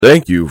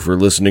Thank you for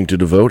listening to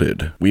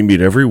Devoted. We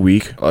meet every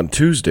week on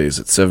Tuesdays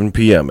at 7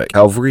 p.m. at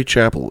Calvary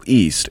Chapel,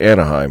 East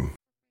Anaheim.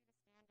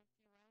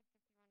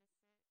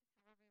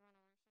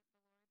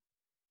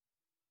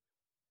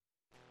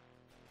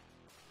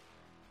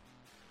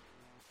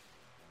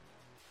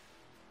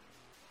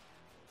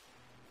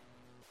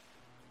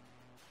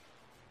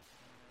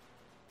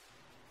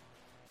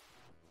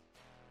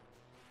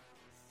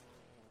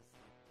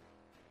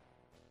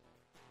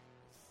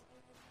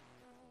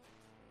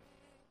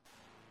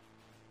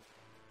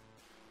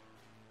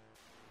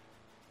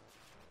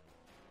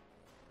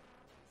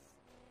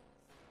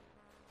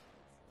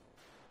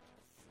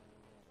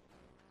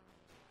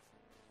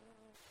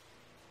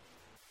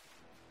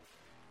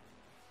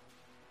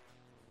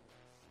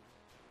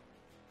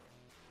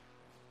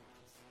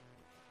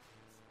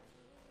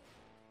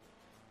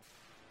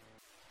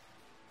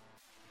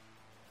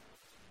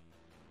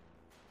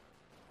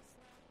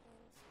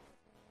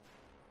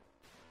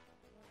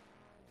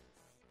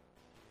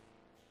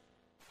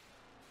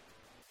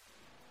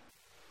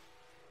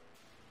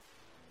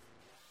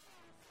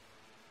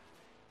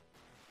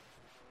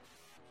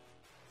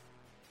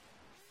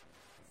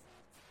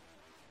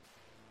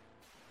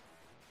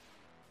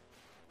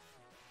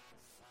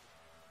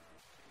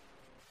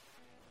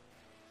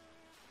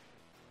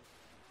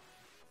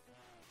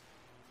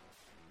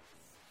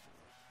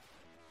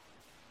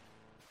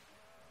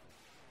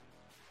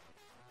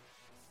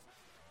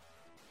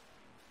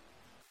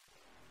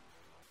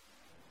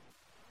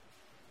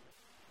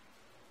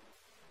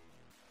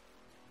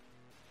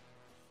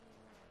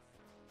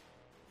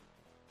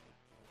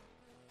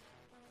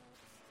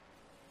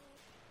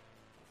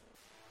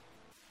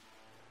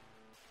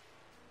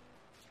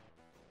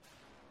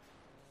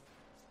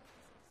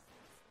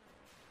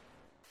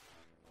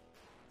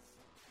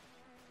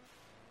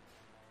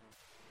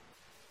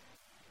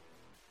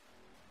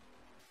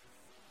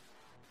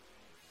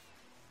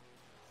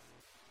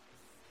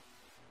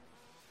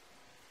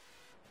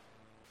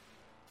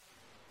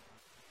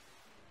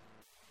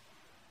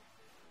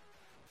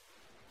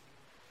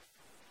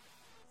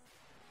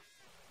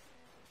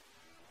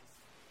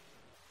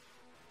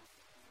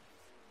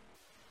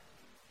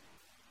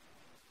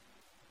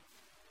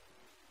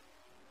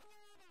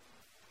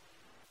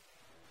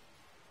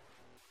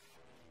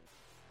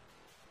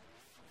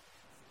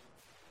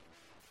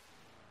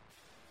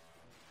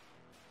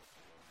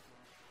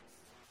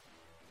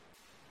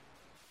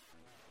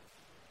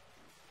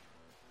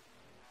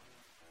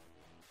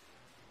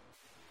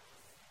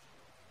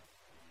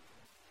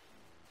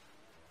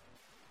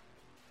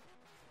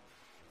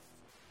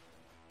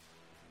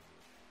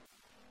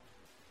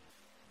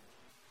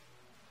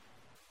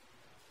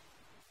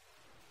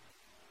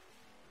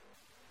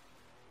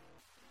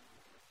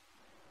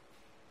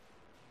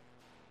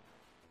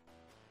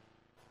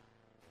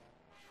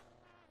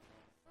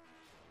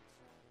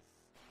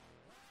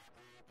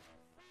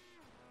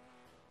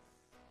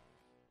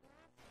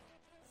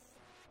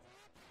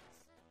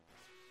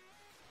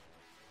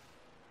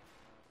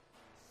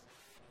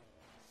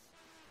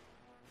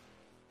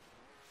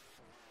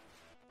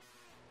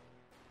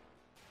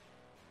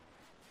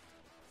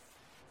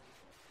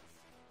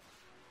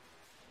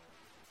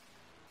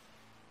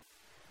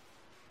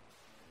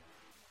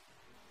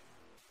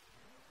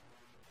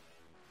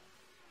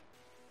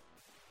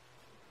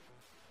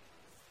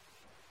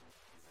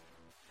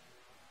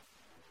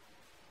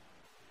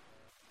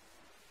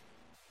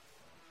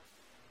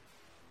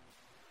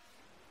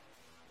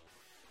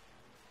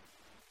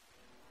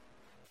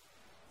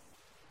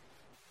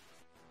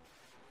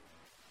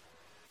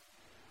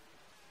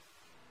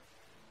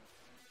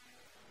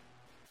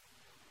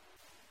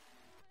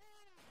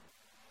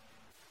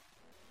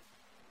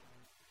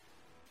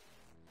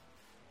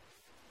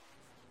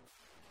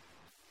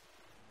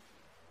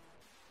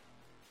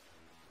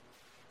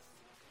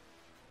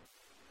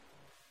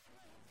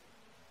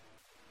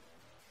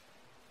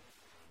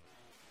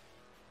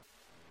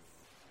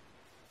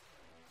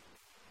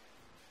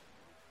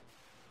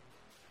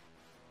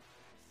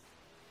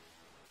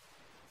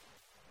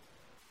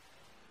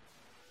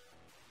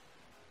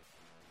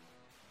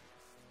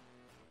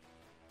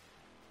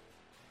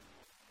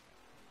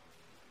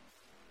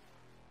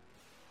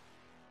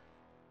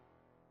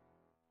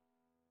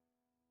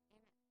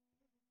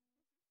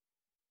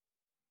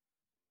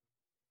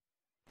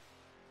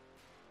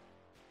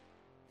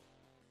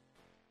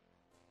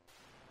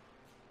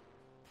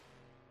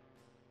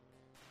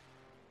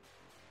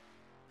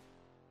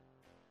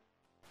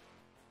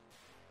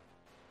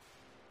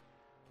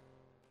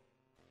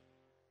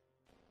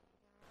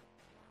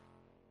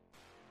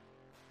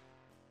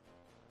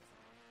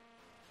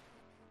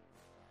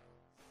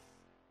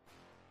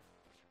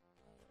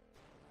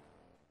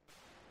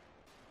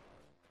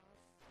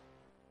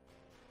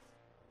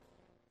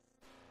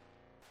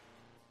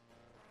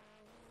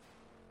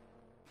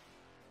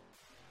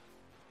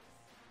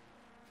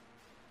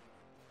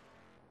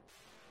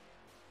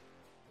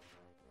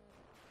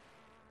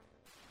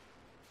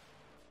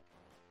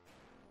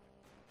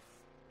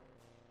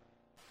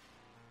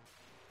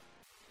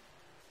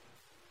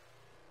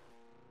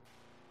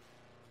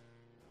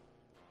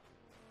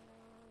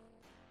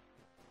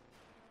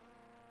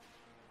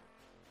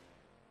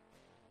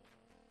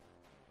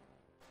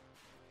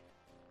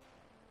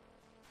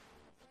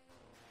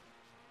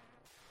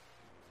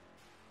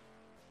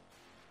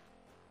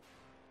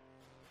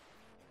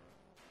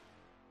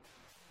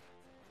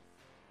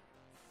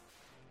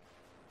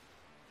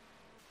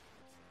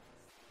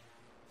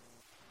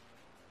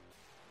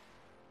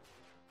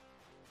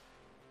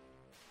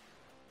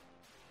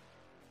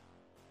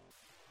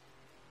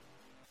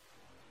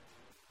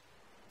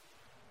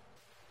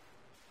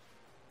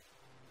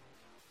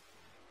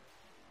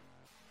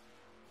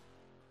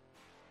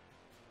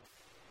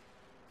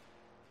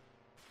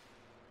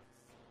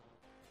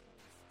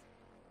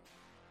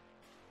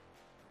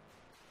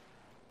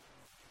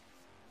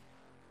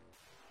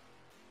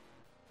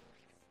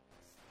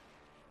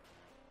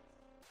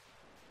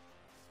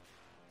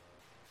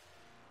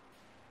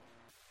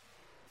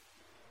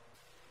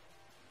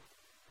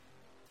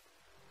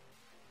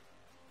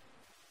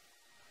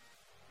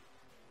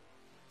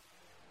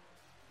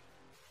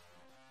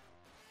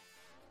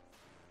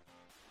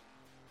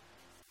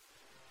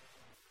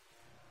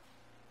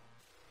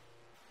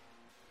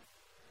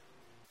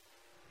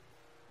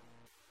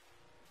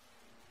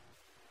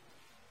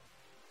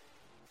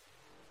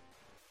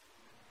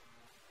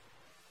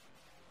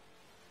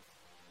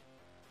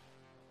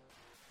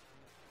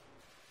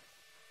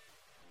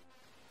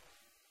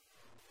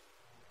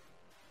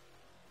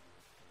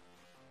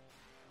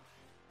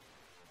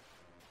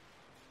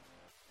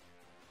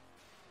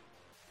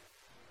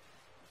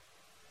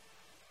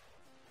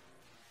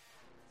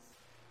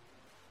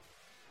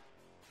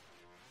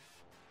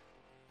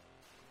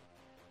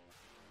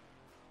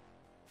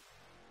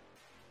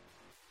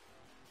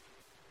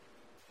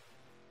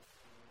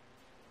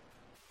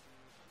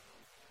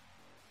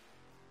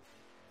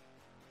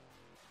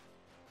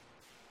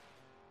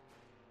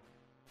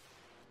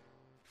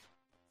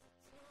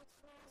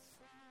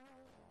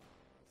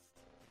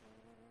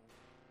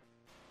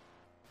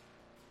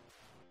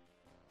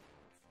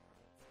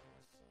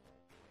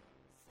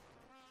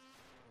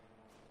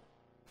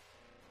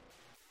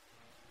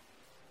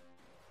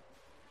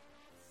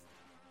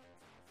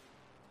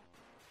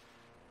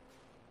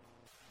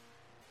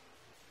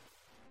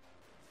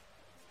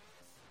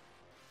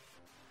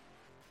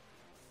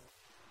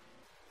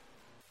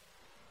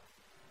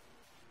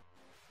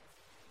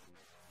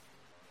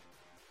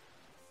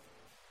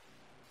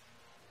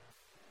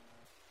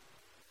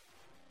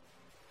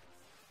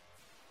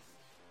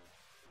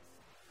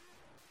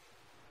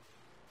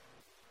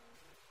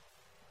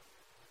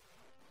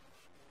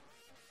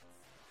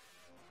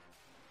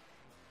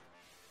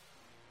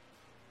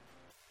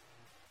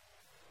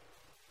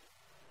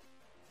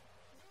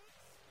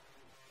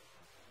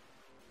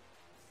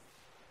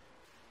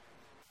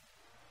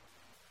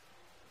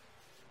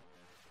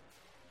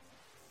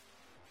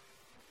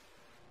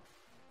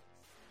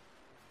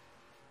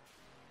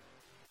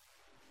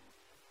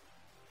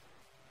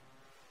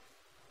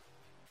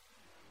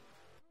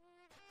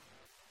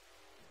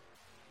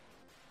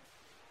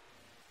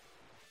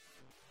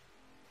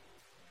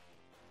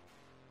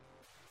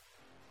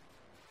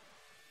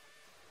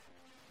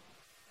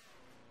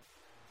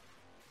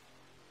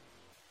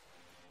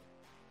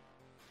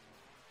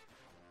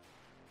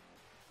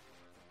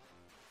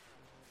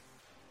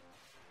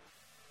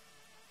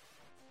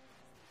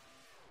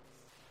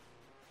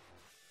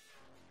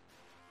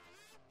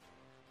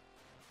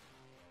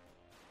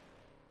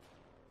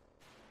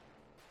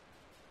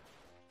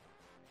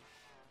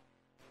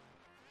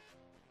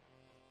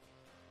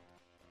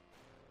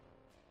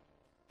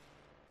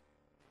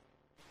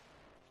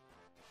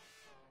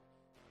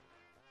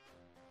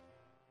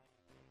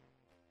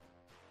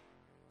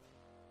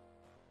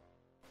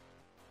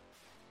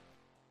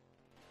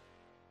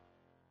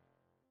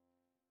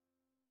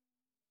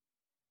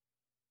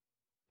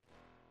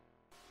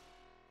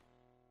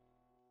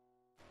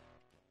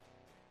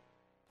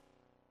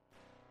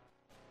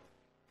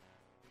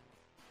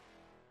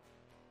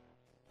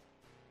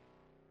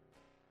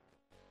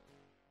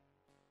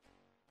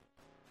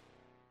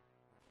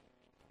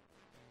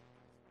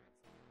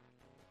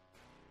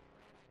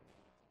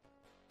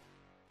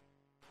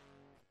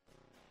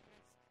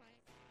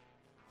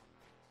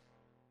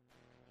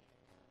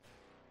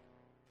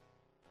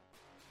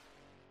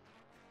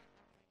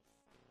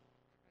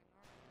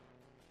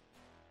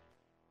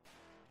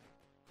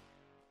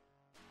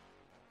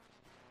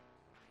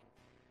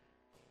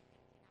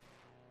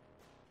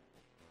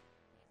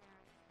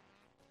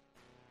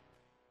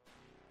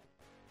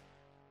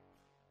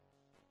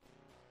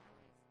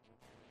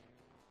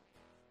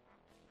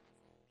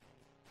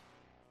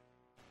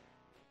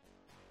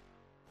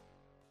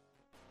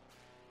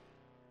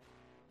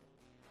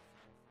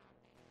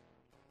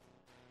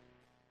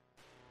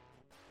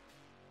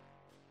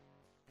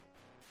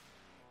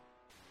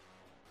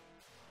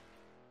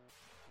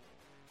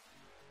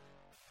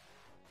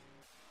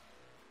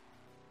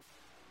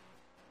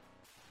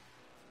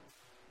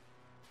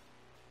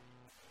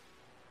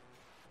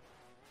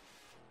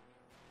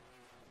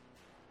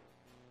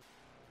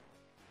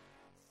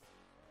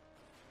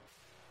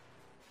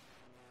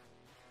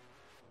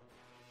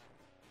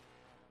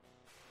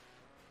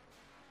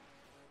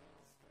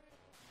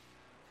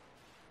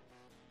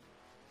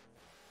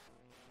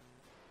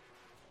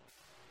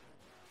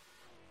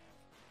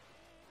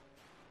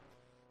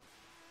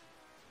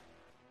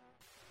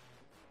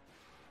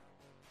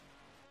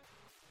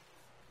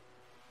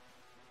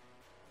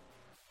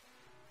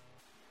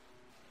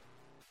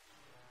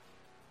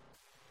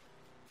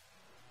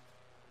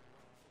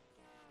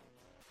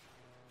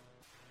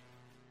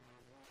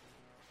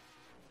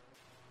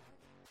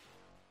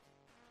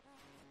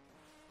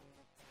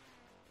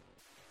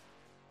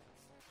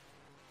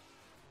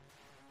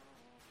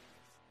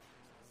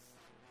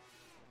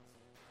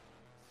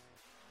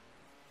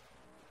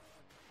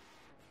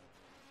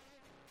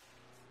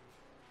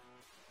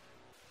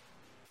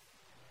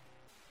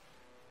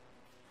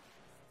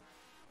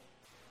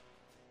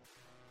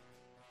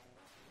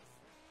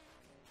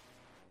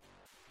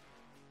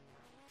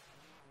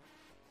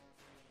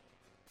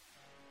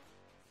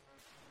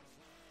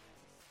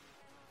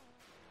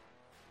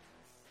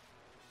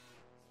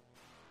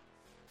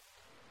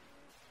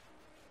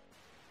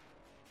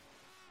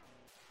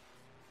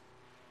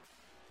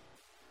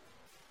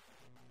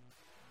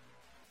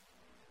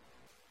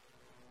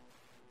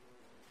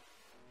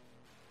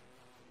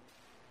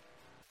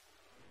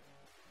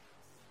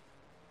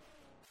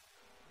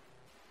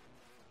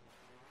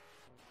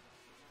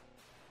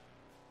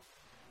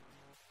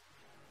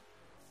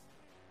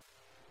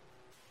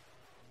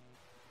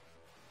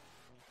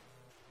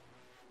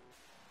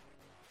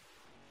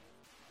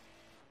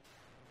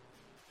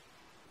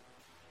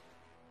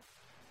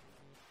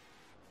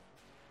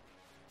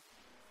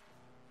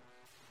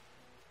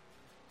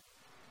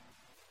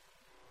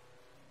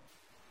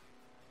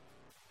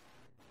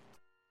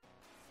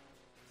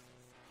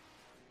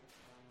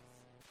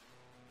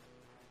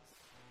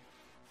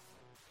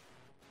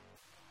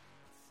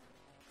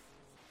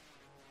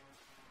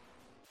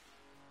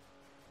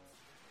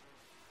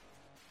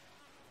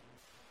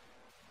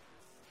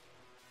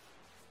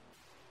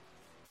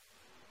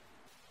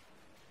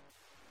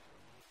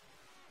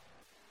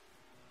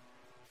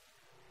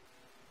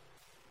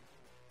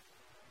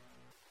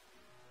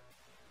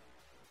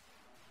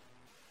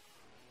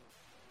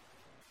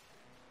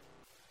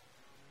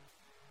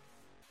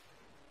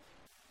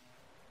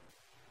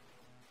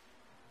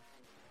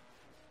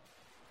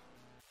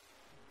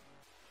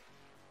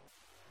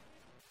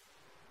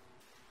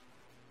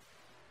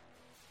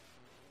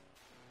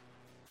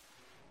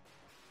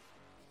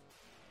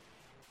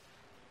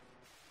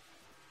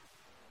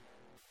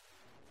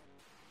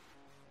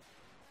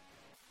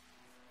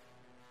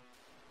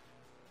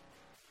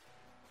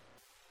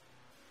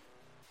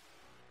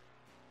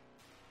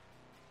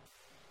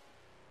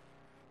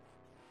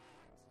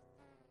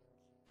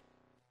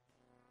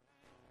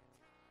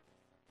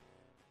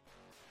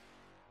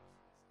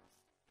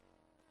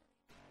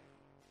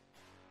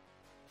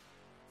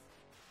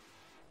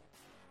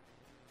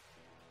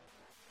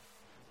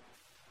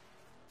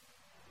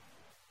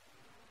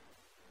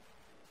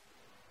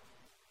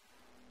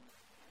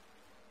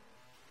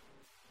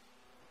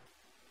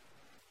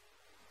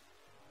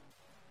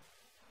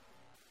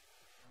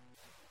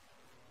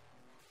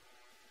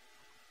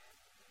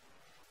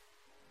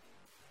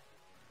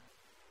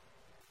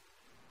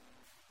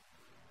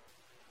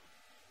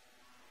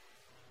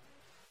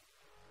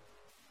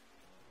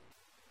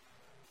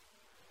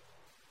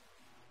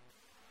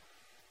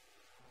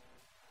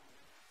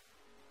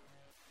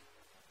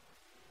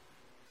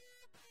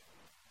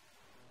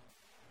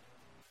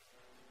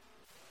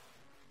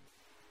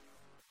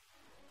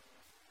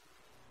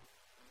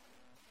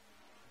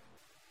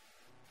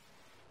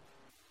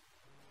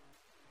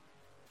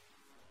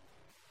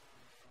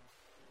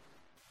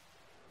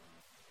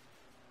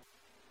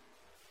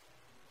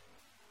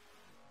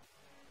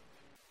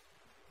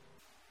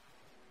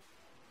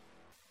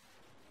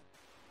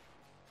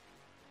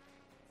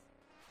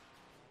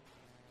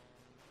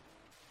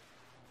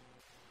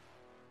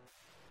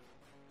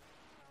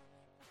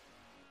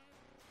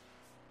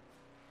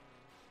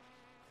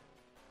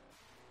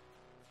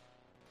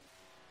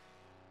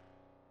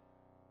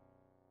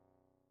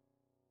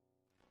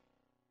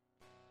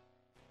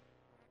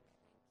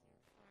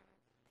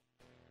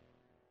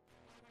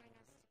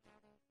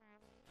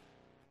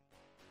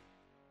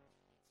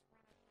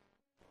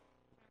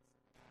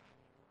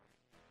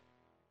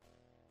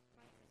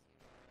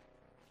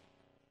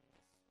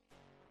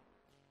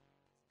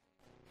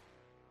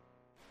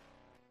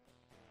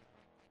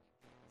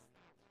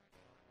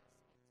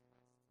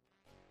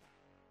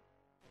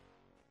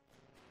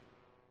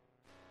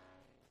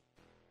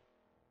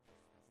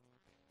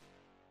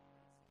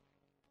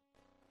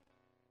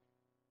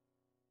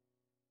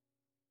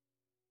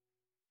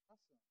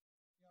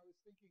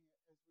 thinking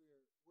as we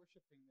were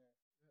worshiping there,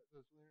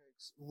 those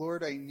lyrics,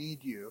 Lord, I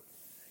need you.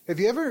 Have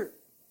you ever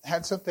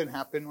had something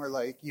happen where,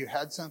 like, you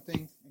had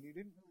something and you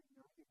didn't really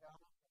know you had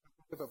it,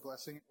 how big of a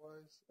blessing it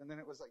was, and then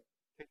it was like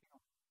taking off?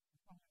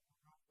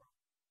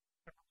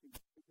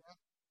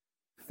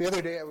 The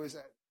other day I was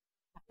at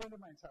a friend of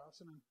mine's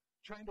house and I'm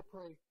trying to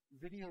play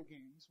video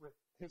games with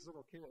his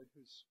little kid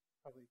who's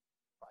probably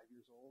 5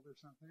 years old or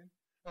something.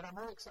 And I'm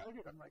really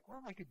excited. I'm like, well,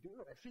 I could do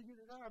it. I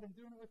figured it out. I'm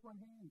doing it with one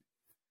hand.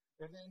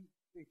 And then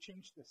they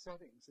changed the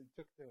settings and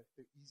took the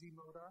easy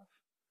mode off.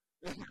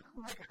 And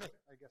I'm like,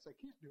 I guess I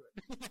can't do it.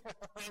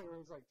 It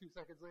was like 2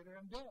 seconds later,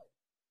 I'm dead.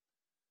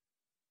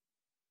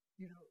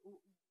 You know,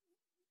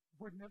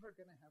 we're never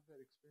going to have that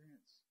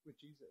experience with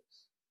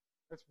Jesus.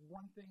 That's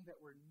one thing that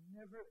we're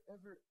never,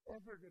 ever,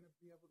 ever going to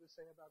be able to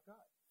say about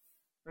God.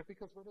 Right?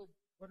 Because what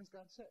does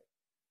God say?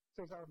 He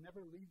says, I'll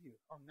never leave you.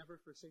 I'll never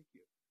forsake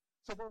you.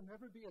 So there'll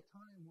never be a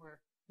time where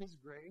His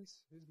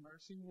grace, His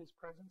mercy, His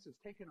presence is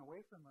taken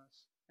away from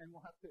us, and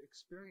we'll have to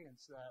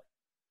experience that,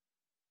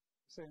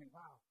 saying,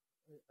 wow,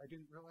 I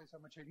didn't realize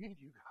how much I need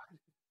you, God.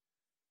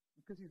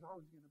 Because He's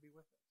always going to be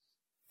with us.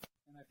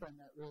 And I find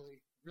that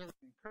really, really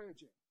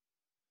encouraging.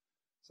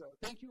 So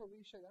thank you,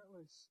 Alicia. That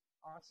was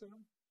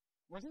awesome.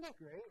 Wasn't that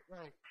great?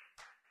 Like,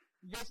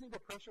 you guys need to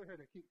pressure her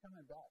to keep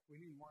coming back.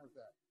 We need more of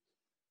that.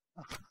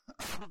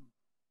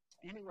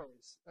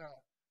 Anyways,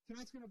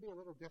 tonight's going to be a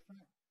little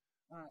different.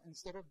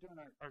 Instead of doing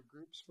our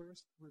groups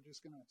first, we're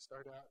just going to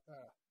start out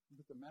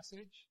with the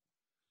message,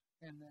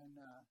 and then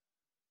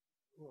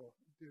we'll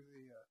do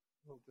the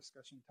little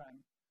discussion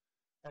time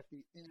at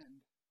the end.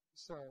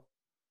 So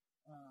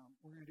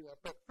we're going to do that.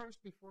 But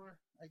first,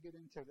 before I get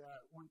into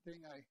that, one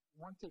thing I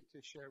wanted to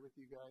share with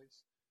you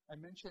guys, I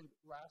mentioned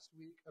last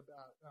week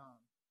about,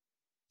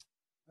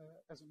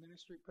 as a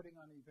ministry, putting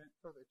on an event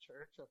for the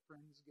church, a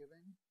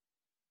Friendsgiving.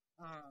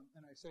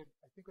 And I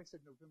think I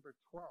said November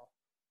 12th.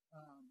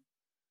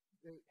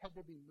 It had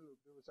to be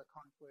moved. There was a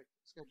conflict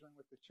scheduling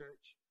with the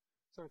church.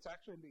 So it's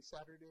actually going to be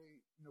Saturday,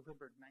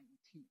 November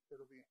 19th.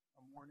 It'll be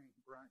a morning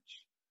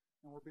brunch.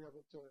 And we'll be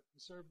able to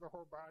serve the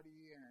whole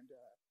body and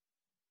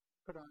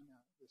put on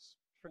this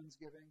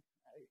Friendsgiving.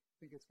 I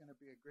think it's going to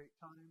be a great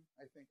time.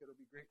 I think it'll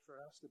be great for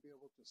us to be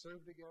able to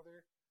serve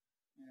together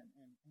and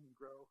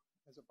grow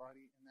as a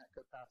body in that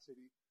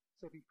capacity.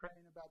 So be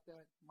praying about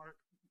that.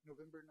 Mark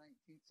November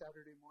 19th,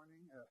 Saturday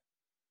morning.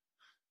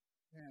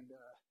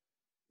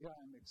 Yeah,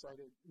 I'm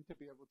excited to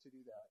be able to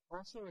do that.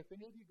 Also, if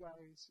any of you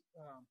guys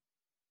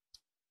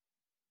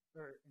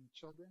are in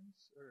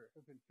children's or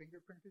have been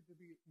fingerprinted to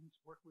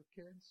work with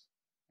kids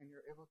and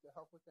you're able to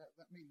help with that,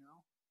 let me know.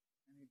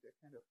 I need to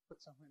kind of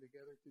put something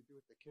together to do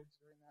with the kids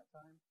during that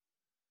time.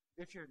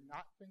 If you're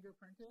not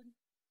fingerprinted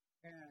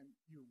and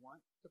you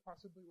want to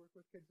possibly work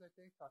with kids that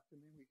day, talk to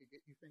me. We could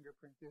get you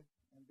fingerprinted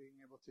and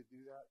being able to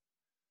do that.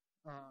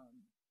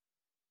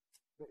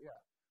 But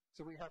yeah,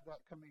 so we have that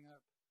coming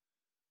up.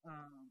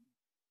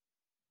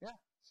 Yeah,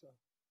 so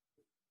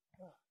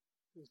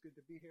it was good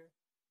to be here.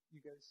 You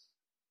guys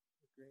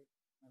are great.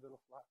 My little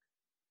flock.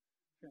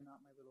 If you're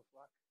not my little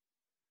flock.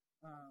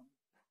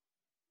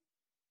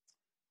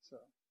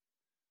 So,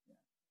 yeah.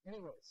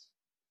 Anyways,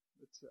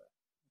 let's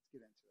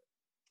get into it.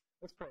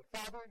 Let's pray.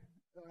 Father,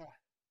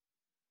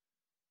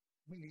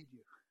 we need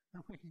you.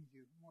 We need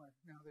you more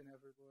now than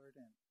ever, Lord.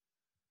 And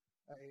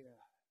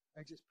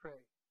I just pray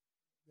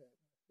that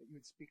you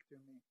would speak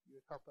through me. You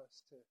would help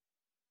us to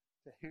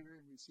hear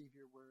and receive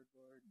your word,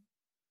 Lord,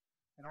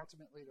 and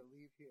ultimately to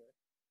leave here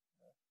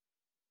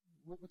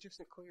with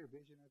just a clear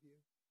vision of you,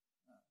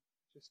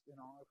 just in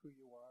awe of who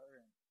you are,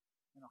 and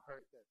in a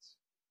heart that's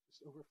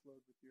just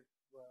overflowed with your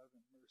love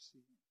and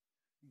mercy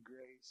and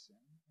grace, and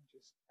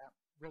just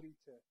ready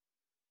to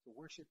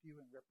worship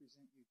you and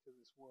represent you to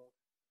this world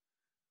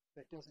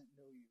that doesn't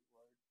know you,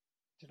 Lord.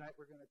 Tonight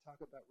we're going to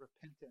talk about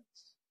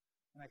repentance,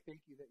 and I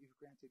thank you that you've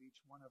granted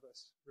each one of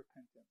us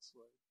repentance,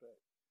 Lord,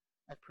 but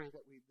I pray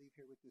that we leave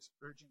here with this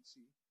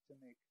urgency to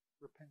make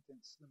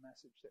repentance the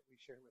message that we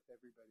share with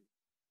everybody,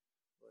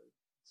 Lord.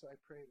 So I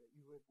pray that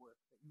you would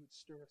work, that you would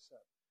stir us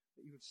up,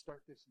 that you would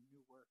start this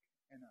new work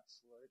in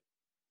us, Lord.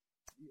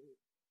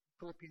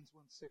 Philippians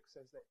 1:6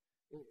 says that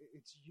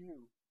it's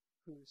you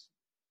who's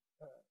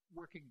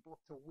working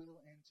both to will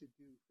and to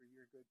do for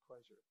your good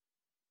pleasure.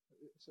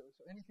 So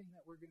anything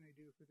that we're going to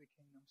do for the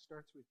kingdom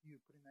starts with you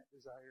putting that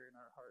desire in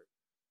our heart,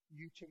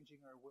 you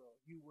changing our will,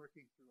 you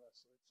working through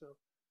us, Lord. So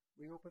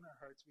we open our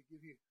hearts. We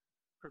give you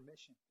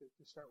permission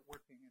to start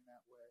working in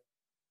that way.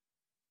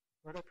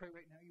 Lord, I pray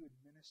right now you would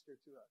minister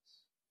to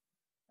us.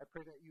 I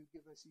pray that you would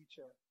give us each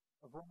a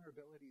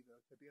vulnerability,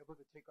 though, to be able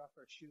to take off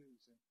our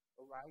shoes and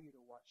allow you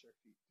to wash our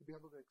feet, to be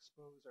able to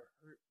expose our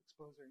hurt,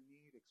 expose our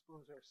need,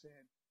 expose our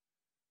sin,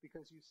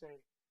 because you say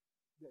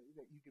that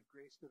you give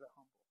grace to the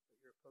humble,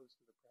 that you're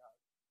opposed to the proud.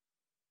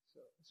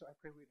 So I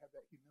pray we'd have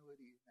that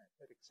humility and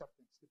that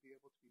acceptance to be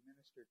able to be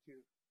ministered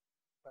to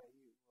by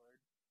you, Lord.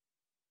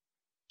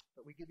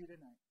 But we give you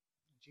tonight.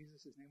 In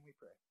Jesus' name we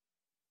pray.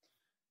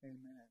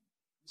 Amen.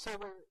 So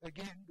we're,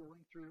 again,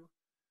 going through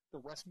the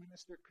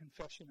Westminster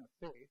Confession of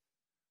Faith.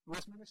 The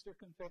Westminster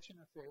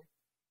Confession of Faith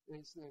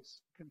is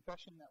this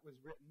confession that was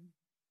written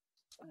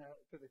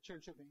for the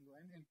Church of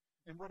England,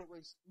 and what it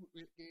was,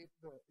 it gave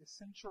the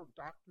essential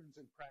doctrines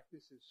and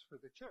practices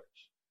for the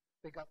church.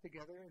 They got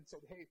together and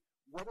said, hey,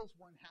 what does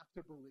one have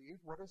to believe?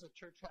 What does a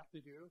church have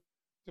to do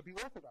to be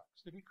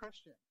Orthodox, to be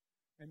Christian?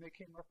 And they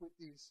came up with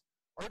these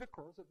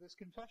articles of this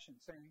confession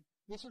saying,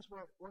 this is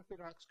what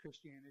Orthodox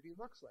Christianity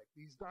looks like,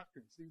 these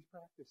doctrines, these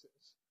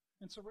practices.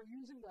 And so we're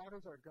using that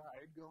as our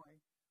guide, going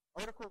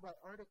article by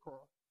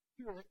article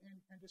through it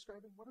and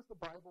describing what does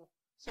the Bible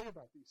say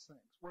about these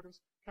things? What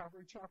does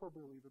Calvary Chapel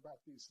believe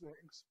about these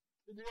things?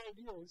 And the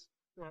idea is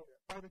that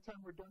by the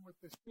time we're done with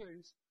this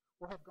series,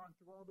 we'll have gone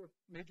through all the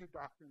major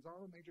doctrines,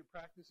 all the major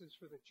practices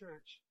for the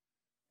church,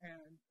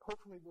 and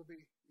hopefully we'll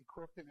be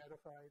equipped and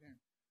edified, and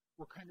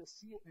we'll kind of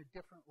see it in a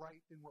different light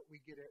than what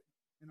we get it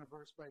in a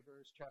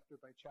verse-by-verse,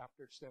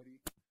 chapter-by-chapter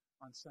study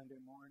on Sunday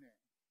morning.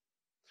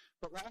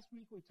 But last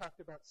week we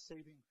talked about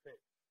saving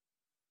faith.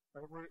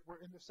 Right?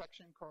 We're in the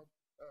section called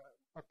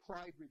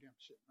applied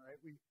redemption. Right?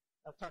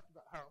 I've talked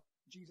about how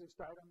Jesus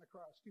died on the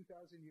cross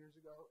 2,000 years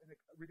ago, and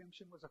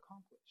redemption was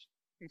accomplished.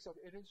 He said,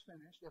 it is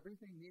finished.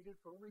 Everything needed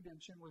for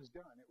redemption was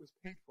done. It was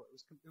paid for. It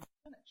was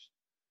finished.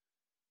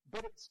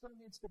 But it still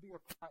needs to be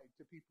applied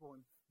to people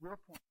in real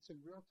points,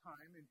 in real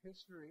time, in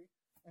history,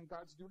 and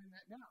God's doing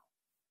that now.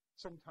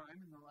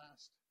 Sometime in the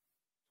last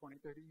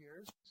 20, 30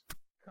 years,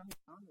 come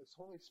down, this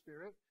Holy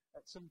Spirit,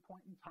 at some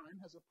point in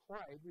time, has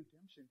applied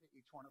redemption to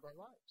each one of our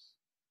lives.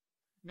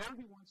 Now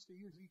he wants to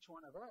use each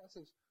one of us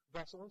as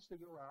vessels to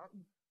go out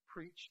and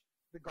preach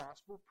the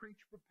gospel, preach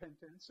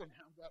repentance, and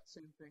have that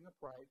same thing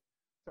applied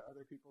to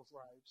other people's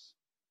lives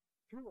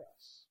through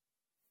us.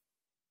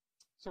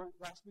 So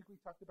last week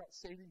we talked about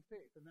saving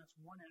faith, and that's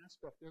one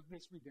aspect of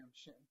this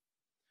redemption.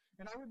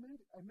 And I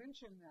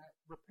mentioned that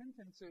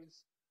repentance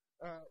is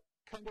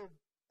kind of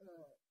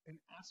an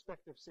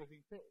aspect of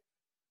saving faith.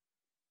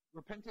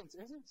 Repentance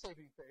isn't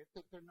saving faith,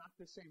 that they're not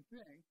the same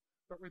thing,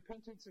 but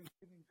repentance and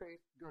saving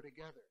faith go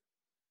together.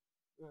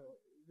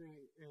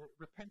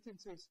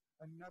 Repentance is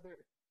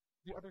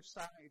the other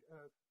side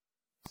of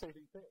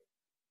saving faith.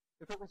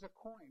 If it was a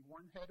coin,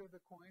 one head of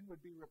the coin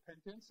would be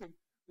repentance, and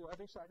the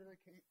other side of the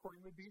coin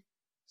would be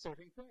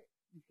saving faith.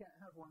 You can't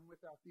have one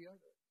without the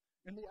other.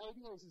 And the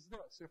idea is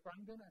this: if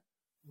I'm going to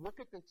look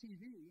at the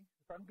TV,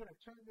 if I'm going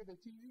to turn to the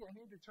TV, I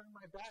need to turn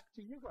my back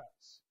to you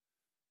guys.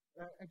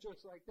 And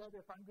just like that,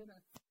 if I'm going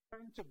to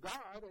turn to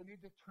God, I need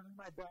to turn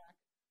my back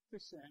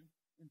to sin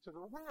and to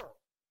the world.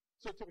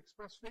 So to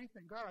express faith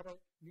in God, I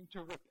need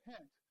to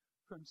repent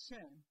from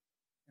sin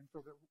and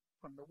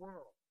from the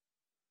world.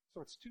 So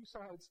it's two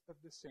sides of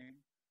the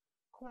same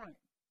coin.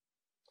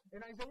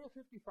 In Isaiah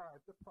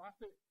 55, the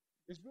prophet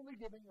is really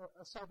giving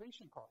a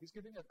salvation call. He's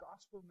giving a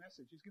gospel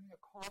message. He's giving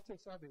a call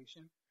to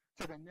salvation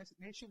to the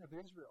nation of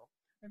Israel.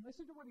 And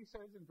listen to what he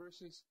says in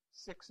verses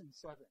 6 and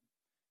 7.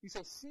 He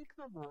says, seek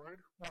the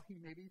Lord while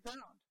he may be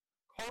found.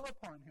 Call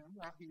upon him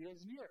while he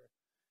is near.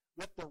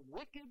 Let the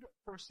wicked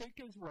forsake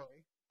his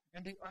way,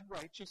 and the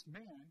unrighteous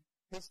man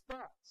his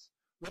thoughts.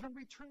 Let him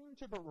return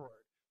to the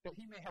Lord, that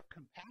he may have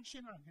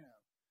compassion on him,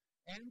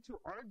 and to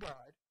our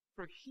God,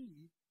 for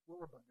he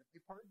will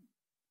abundantly pardon.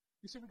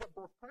 You see, we got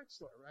both parts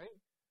there, right?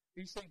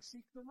 He's saying,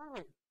 seek the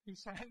Lord.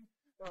 He's saying,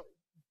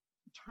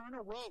 turn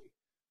away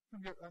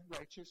from your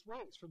unrighteous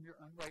ways, from your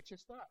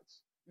unrighteous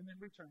thoughts, and then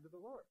return to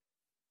the Lord.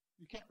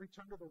 You can't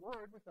return to the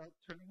Lord without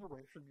turning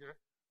away from your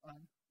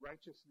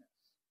unrighteousness.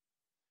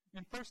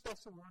 In 1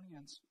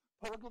 Thessalonians,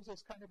 Paul gives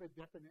us kind of a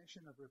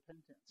definition of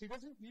repentance. He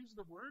doesn't use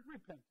the word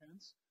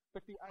repentance,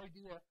 but the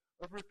idea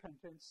of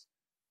repentance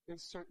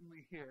is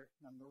certainly here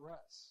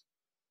nonetheless.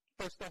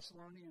 1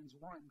 Thessalonians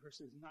 1,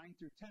 verses 9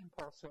 through 10,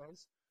 Paul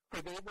says,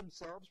 for they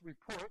themselves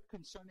report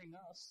concerning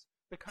us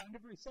the kind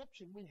of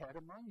reception we had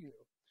among you,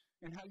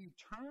 and how you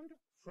turned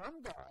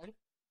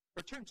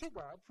to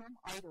God from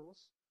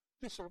idols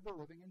to serve the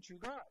living and true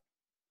God,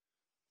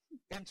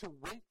 and to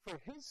wait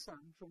for his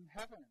Son from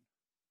heaven,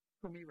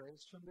 whom he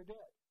raised from the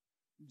dead,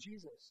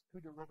 Jesus,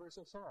 who delivers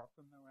us all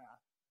from the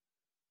wrath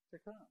to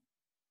come.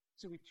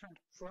 So we turned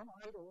from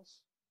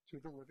idols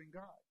to the living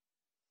God.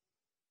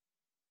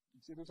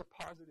 You see, there's a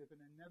positive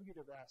and a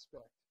negative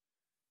aspect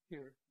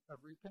here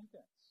of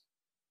repentance.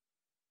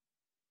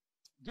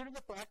 Due to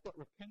the fact that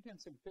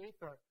repentance and faith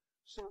are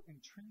so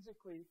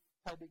intrinsically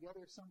tied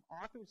together, some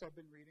authors I've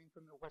been reading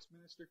from the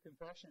Westminster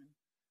Confession,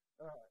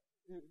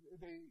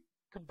 they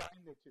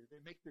combine the two.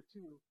 They make the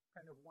two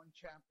kind of one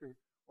chapter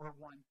or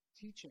one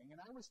teaching. And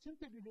I was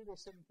tempted to do the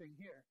same thing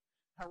here.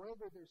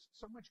 However, there's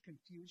so much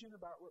confusion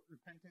about what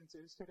repentance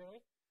is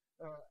today.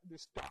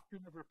 This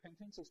doctrine of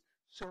repentance is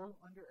so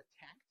under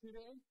attack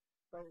today.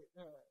 But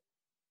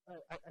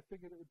I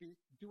figured it would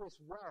do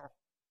us well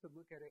to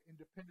look at it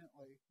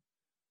independently.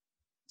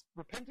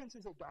 Repentance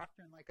is a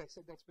doctrine, like I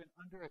said, that's been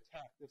under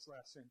attack this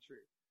last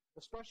century,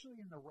 especially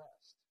in the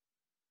West.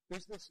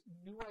 There's this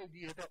new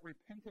idea that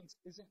repentance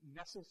isn't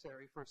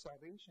necessary for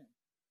salvation,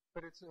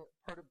 but it's a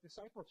part of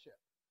discipleship.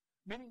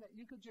 Meaning that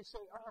you could just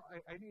say,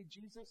 I need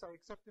Jesus, I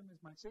accept him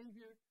as my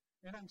Savior,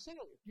 and I'm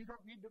saved. You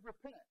don't need to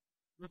repent.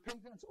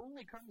 Repentance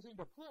only comes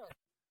into play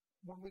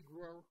when we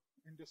grow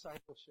in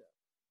discipleship.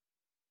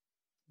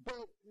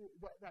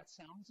 But that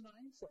sounds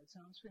nice, that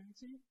sounds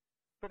fancy,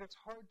 but it's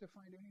hard to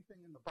find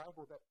anything in the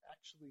Bible that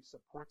actually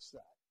supports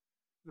that.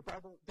 The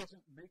Bible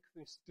doesn't make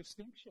this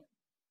distinction.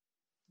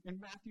 In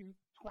Matthew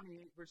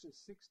 28, verses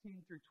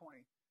 16 through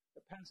 20,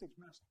 the passage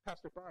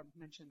Pastor Bob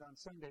mentioned on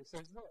Sunday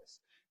says this: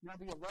 Now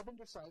the 11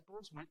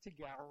 disciples went to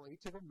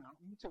Galilee, to the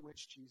mountain to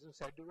which Jesus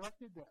had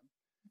directed them.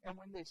 And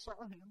when they saw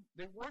him,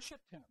 they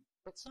worshipped him,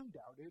 but some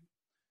doubted.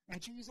 And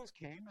Jesus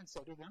came and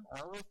said to them,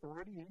 All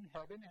authority in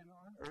heaven and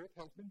on earth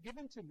has been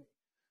given to me.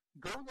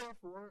 Go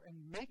therefore and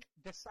make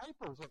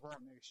disciples of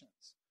all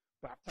nations,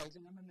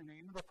 baptizing them in the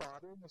name of the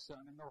Father and the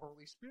Son and the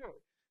Holy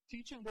Spirit,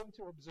 teaching them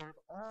to observe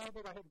all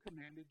that I have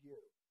commanded you.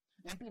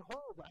 And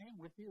behold, I am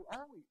with you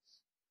always,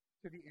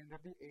 to the end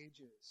of the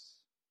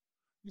ages.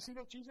 You see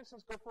that Jesus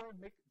says, go forward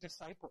and make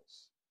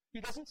disciples. He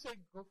doesn't say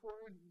go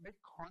forward and make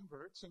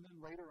converts and then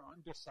later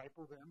on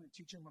disciple them and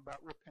teach them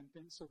about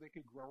repentance so they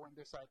could grow in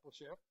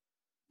discipleship.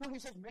 No,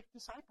 he says make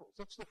disciples.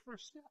 That's the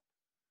first step.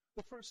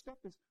 The first step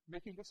is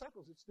making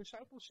disciples. It's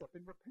discipleship.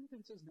 And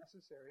repentance is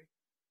necessary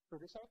for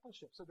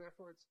discipleship. So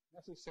therefore it's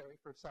necessary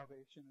for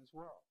salvation as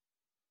well.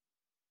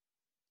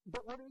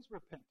 But what is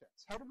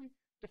repentance? How do we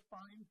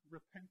define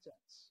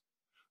repentance?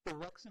 The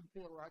Lexham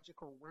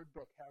Theological Word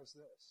Book has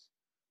this.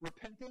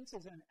 Repentance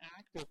is an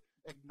act of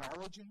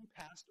acknowledging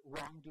past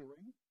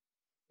wrongdoing,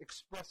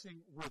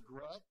 expressing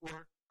regret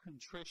or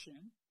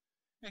contrition,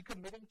 and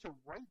committing to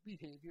right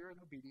behavior and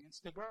obedience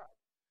to God.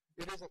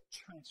 It is a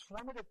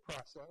transformative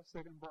process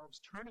that involves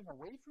turning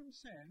away from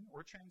sin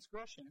or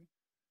transgression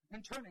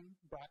and turning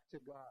back to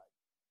God.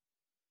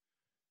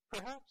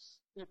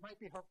 Perhaps it might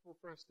be helpful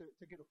for us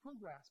to get a full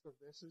grasp of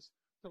this is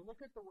to look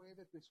at the way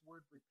that this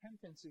word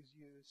repentance is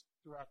used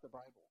throughout the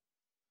Bible.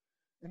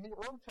 In the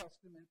Old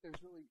Testament,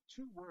 there's really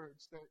two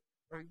words that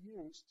are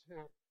used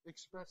to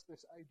express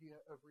this idea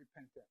of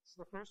repentance.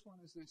 The first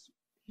one is this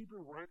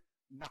Hebrew word,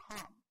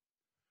 naham.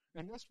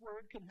 And this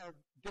word can have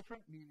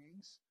different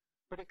meanings,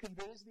 but it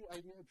conveys the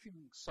idea of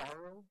feeling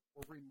sorrow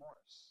or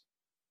remorse.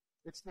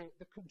 It's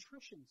the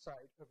contrition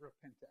side of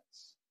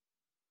repentance.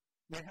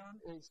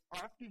 Naham is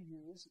often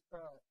used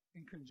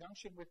in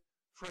conjunction with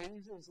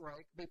phrases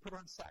like they put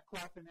on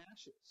sackcloth and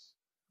ashes,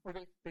 or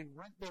they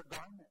rent their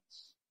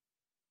garments.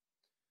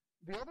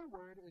 The other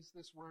word is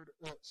this word,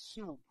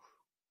 sub.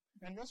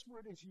 And this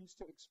word is used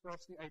to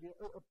express the idea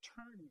of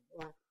turning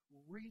or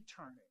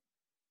returning.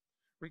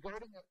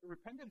 Regarding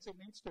repentance, it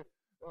means to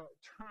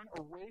turn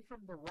away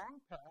from the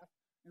wrong path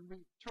and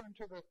return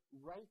to the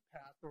right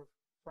path of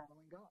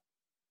following God.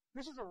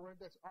 This is a word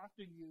that's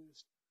often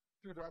used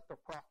throughout the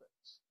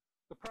prophets.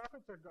 The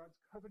prophets are God's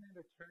covenant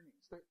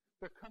attorneys.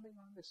 They're coming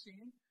on the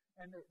scene,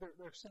 and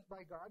they're sent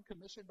by God,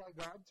 commissioned by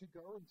God to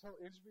go and tell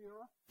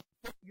Israel,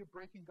 you're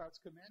breaking God's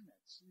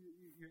commandments.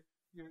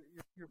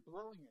 You're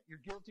blowing it.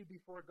 You're guilty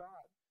before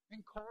God.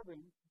 And call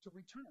them to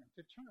return,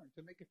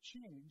 to make a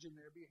change in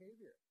their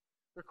behavior.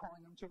 They're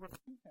calling them to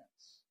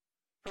repentance.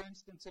 For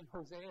instance, in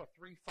Hosea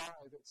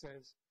 3:5, it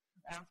says,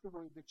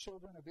 Afterward the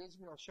children of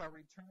Israel shall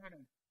return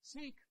and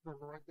seek the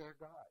Lord their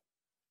God,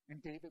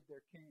 and David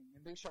their king,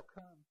 and they shall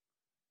come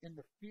in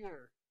the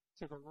fear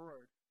to the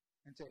Lord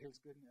and to his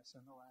goodness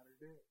in the latter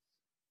days.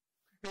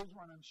 Here's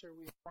one I'm sure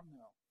we all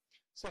know.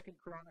 2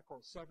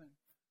 Chronicles 7,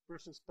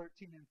 verses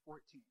 13 and 14.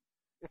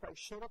 If I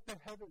shut up the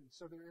heavens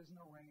so there is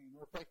no rain,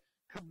 or if I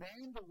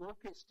command the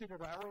locusts to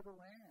devour the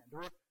land,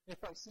 or if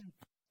I send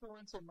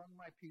pestilence among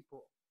my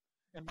people,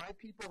 and my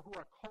people who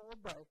are called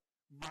by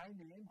my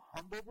name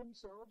humble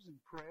themselves and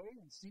pray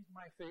and seek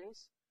my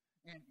face,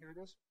 and hear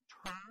this,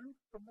 turn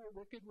from their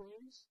wicked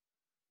ways,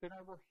 then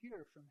I will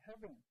hear from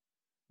heaven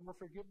and will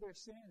forgive their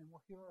sin and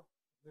will heal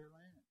their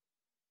land.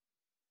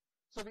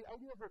 So the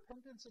idea of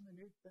repentance in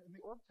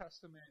the Old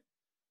Testament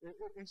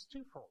is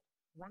twofold.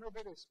 One of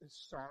it is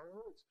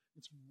sorrow,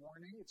 it's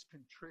mourning, it's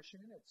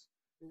contrition,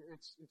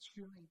 it's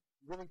feeling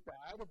really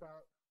bad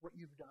about what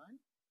you've done.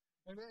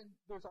 And then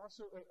there's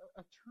also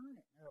a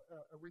turning,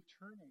 a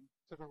returning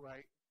to the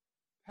right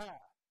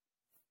path.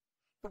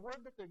 The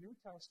word that the New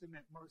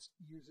Testament most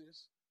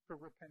uses for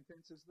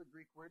repentance is the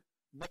Greek word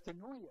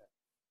metanoia.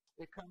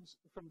 It comes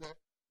from the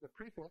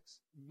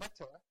prefix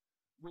meta,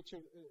 which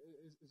is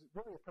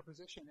really a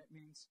preposition. It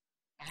means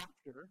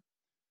after.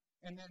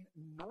 And then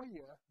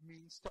noia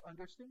means to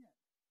understand.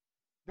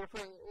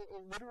 Therefore,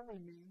 it literally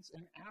means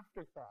an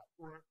afterthought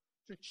or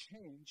to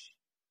change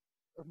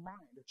of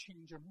mind, a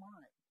change of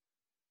mind.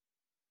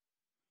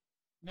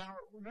 Now,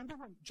 remember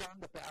when John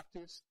the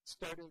Baptist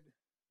started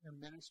a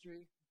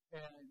ministry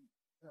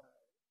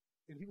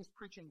and he was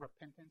preaching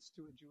repentance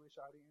to a Jewish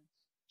audience?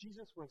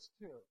 Jesus was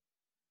too.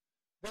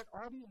 That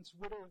audience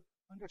would have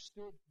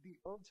understood the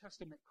Old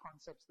Testament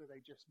concepts that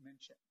I just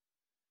mentioned.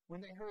 When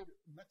they heard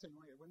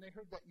metanoia, when they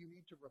heard that you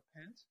need to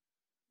repent,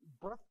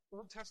 both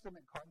Old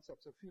Testament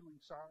concepts of feeling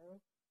sorrow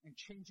and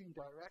changing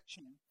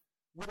direction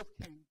would have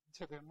came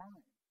to their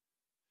mind.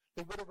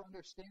 They would have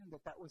understood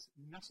that was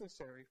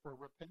necessary for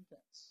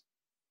repentance.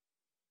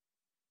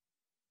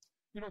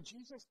 You know,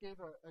 Jesus gave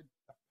a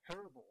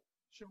parable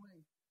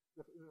showing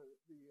the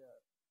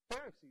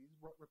Pharisees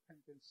what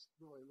repentance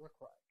really looked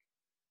like.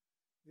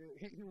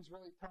 He was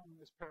really telling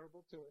this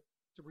parable to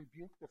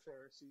rebuke the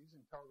Pharisees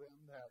and tell them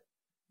that,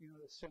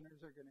 the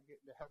sinners are going to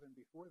get into heaven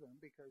before them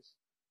because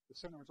the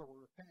sinners will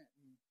repent.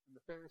 And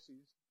the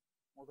Pharisees,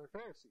 well, they're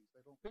Pharisees.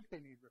 They don't think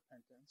they need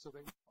repentance, so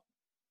they won't.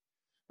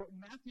 But in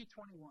Matthew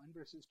 21,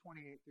 verses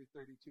 28 through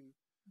 32,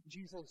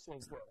 Jesus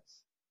says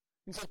this.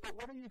 He says, "But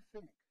what do you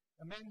think?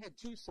 A man had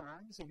 2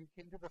 sons, and he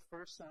came to the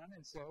first son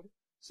and said,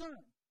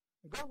 'Son,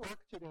 go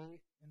work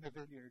today in the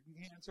vineyard.' And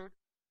he answered,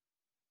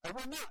 'I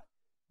will not.'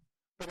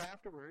 But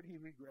afterward he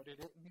regretted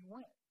it, and he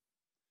went.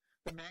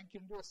 The man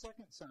came to a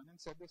second son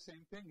and said the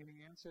same thing, and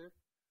he answered,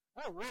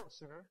 'I will,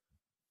 sir.'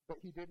 But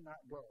he did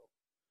not go.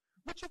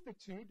 Which of the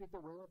 2 did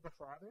the will of the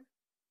Father?"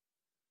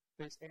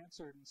 They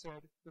answered and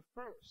said, "The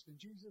first." And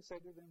Jesus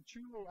said to them,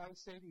 "Truly I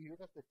say to you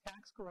that the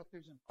tax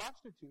collectors and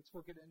prostitutes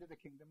will get into the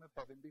kingdom of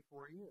heaven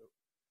before you.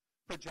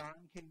 For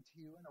John came to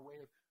you in a way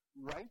of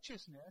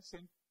righteousness,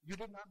 and you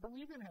did not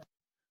believe in him.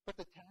 But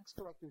the tax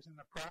collectors and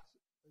the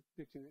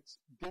prostitutes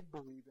did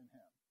believe in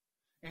him.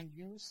 And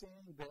you,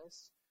 saying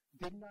this,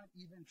 did not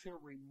even feel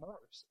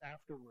remorse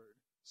afterward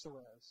so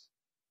as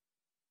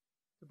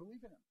to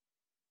believe in him."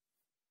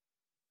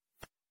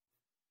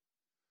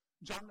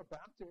 John the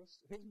Baptist,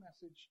 his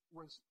message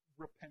was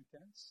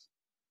repentance.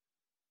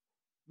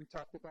 We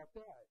talked about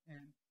that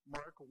in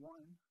Mark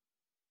 1,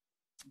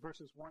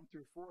 verses 1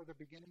 through 4, the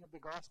beginning of the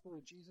gospel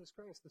of Jesus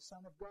Christ, the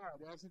Son of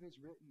God, as it is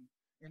written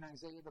in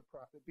Isaiah the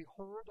prophet,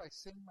 "Behold, I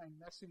send my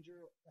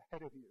messenger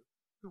ahead of you,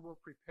 who will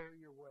prepare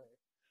your way.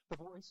 The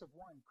voice of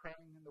one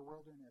crying in the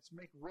wilderness,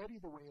 make ready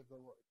the way of the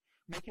Lord,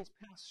 make his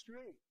path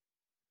straight."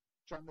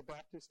 John the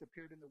Baptist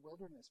appeared in the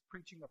wilderness,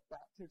 preaching a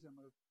baptism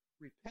of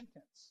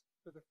repentance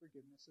for the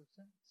forgiveness of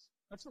sins.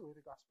 That's the way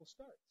the gospel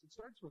starts. It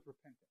starts with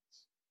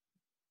repentance.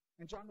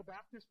 And John the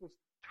Baptist was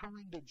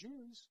telling the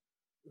Jews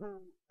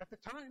who, at the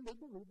time, they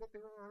believed that they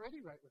were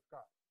already right with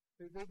God.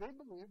 They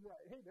believed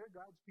that, hey, they're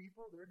God's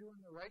people, they're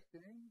doing the right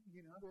thing,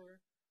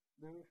 they're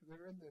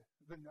in the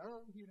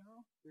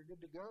know, they're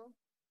good to go.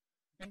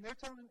 And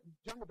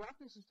John the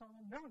Baptist is telling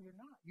them, no, you're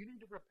not. You need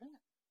to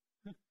repent.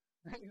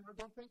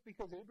 Don't think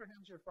because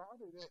Abraham's your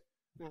father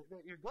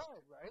that you're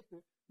good, right?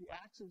 The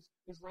axe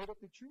is laid at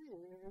the tree.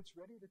 It's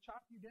ready to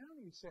chop you down,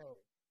 he said.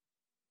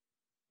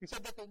 He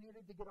said that they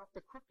needed to get off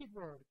the crooked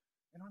road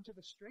and onto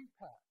the straight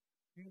path.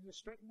 They needed to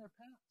straighten their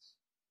paths.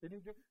 They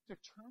needed to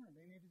turn.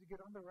 They needed to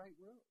get on the right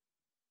road.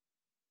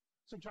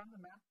 So John the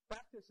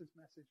Baptist's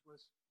message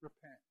was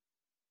repent.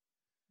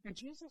 And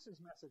Jesus'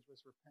 message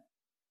was repent.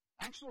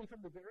 Actually,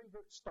 from the very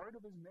start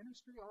of his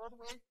ministry all the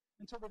way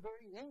until the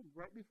very end,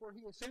 right before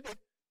he ascended,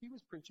 he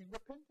was preaching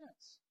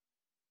repentance.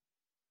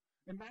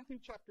 In Matthew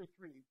chapter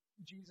 3,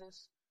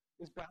 Jesus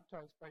is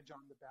baptized by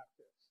John the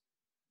Baptist.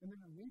 And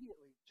then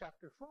immediately,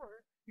 chapter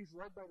 4, he's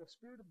led by the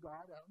Spirit of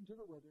God out into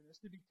the wilderness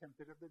to be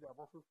tempted of the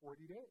devil for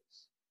 40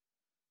 days.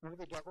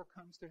 Remember, the devil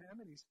comes to him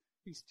and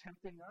he's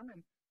tempting him,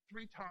 and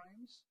 3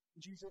 times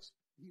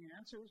he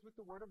answers with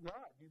the word of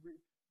God. He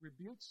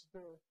rebukes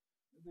the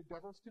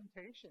devil's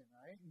temptation,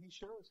 right? And he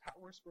shows how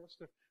we're supposed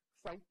to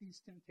fight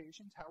these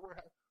temptations, how we're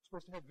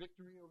supposed to have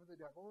victory over the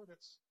devil.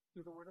 That's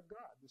through the word of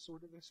God, the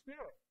sword of the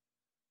Spirit.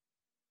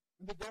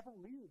 And the devil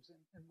leaves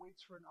and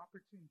waits for an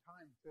opportune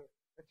time to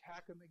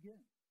attack him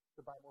again,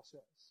 the Bible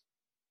says.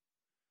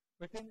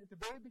 But then at the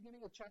very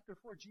beginning of chapter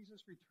 4,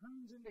 Jesus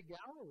returns into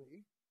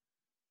Galilee,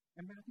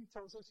 and Matthew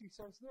tells us, he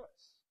says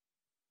this.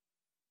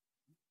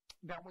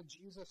 Now when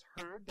Jesus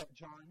heard that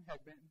John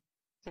had been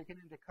taken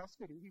into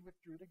custody, he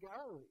withdrew to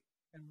Galilee.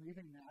 And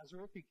leaving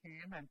Nazareth, he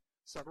came and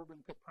settled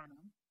in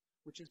Capernaum,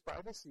 which is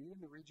by the sea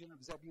in the region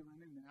of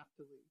Zebulun and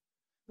Naphtali.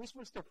 This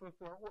was to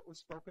fulfill what was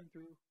spoken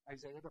through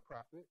Isaiah the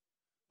prophet,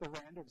 the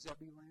land of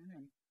Zebulun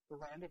and the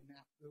land of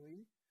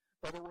Naphtali,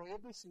 by the way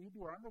of the sea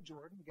beyond the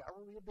Jordan,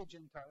 Galilee of the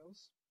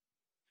Gentiles.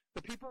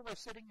 The people were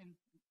sitting in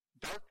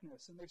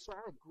darkness, and they saw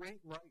a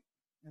great light.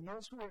 And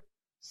those who were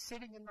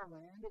sitting in the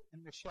land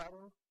in the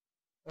shadow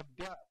of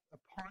death,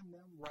 upon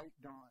them light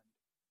dawned.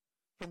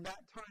 From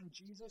that time,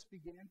 Jesus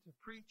began to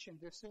preach and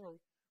to say,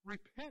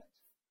 "Repent,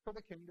 for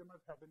the kingdom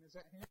of heaven is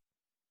at hand."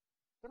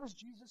 That was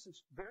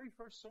Jesus' very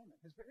first sermon.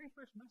 His very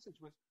first message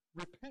was,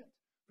 "Repent,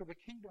 for the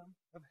kingdom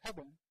of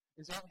heaven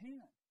is at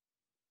hand."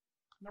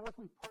 Now, if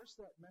we parse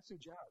that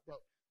message out,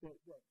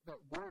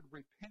 that word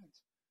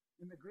repent,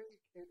 in the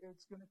Greek,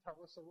 it's going to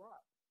tell us a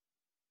lot.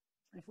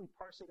 If we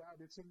parse it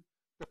out, it's in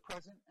the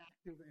present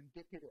active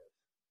indicative.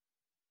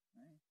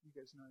 Right? You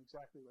guys know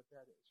exactly what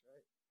that is,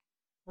 right?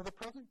 Well, the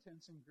present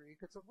tense in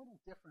Greek, it's a little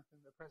different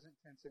than the present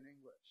tense in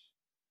English.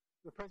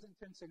 The present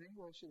tense in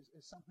English is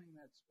something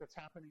that's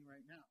happening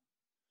right now.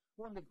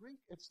 Well, in the Greek,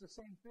 it's the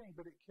same thing,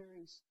 but it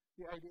carries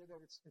the idea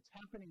that it's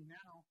happening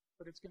now,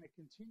 but it's going to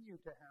continue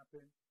to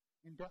happen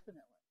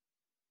indefinitely.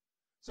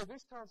 So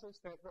this tells us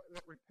that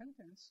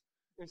repentance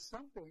is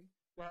something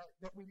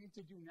that we need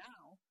to do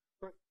now,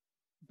 but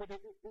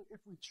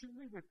if we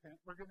truly repent,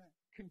 we're going to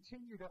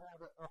continue to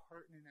have a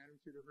heart and an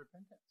attitude of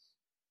repentance.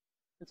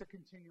 It's a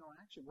continual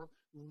action. We'll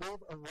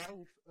live a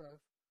life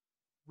of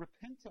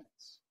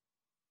repentance.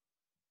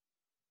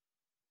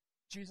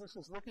 Jesus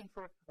is looking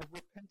for a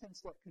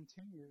repentance that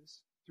continues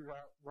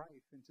throughout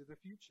life into the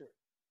future.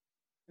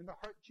 And the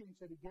heart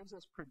change that he gives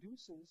us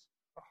produces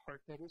a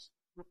heart that is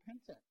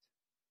repentant.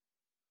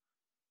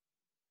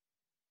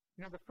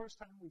 You know, the first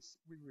time we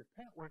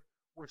repent,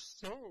 we're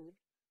saved,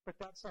 but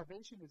that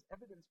salvation is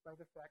evidenced by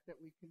the fact that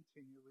we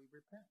continually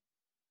repent.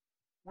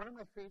 One of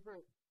my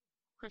favorite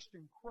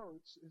Christian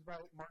quotes is by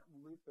Martin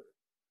Luther,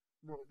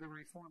 the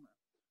reformer.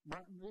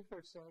 Martin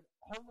Luther said,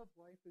 all of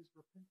life is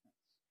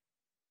repentance.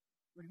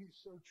 When he's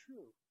so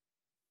true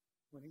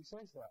when he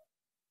says that.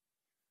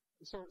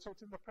 So it's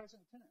in the present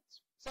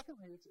tense.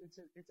 Secondly,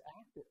 it's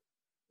active.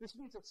 This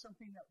means it's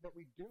something that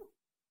we do.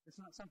 It's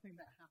not something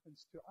that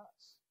happens to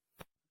us.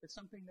 It's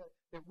something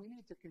that we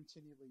need to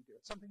continually do.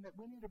 It's something that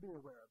we need to be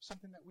aware of,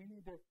 something that we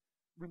need to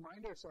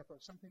remind ourselves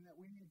of, something that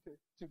we need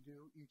to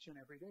do each and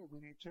every day.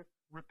 We need to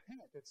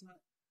repent. It's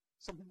not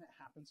something that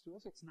happens to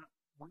us.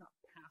 We're not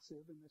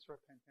passive in this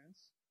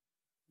repentance.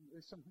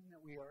 It's something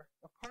that we are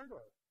a part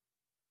of.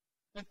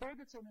 And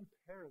third, it's an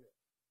imperative.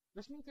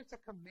 This means it's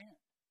a command.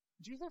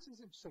 Jesus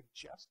isn't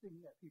suggesting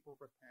that people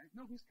repent.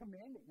 No, he's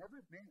commanding every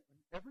man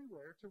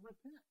everywhere to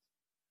repent.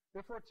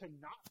 Therefore, to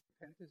not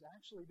repent is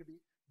actually to be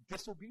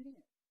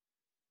disobedient,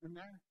 and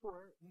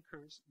therefore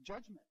incurs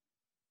judgment.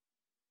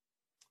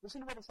 Listen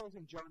to what it says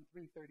in John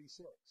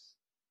 3:36.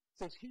 It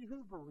says, he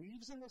who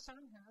believes in the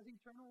Son has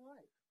eternal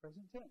life.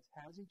 Present tense,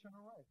 has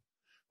eternal life.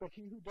 But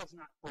he who does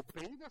not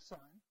obey the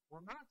Son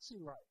will not see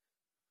life,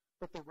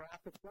 but the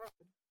wrath of God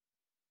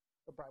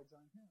abides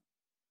on him.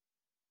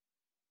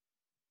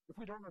 If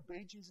we don't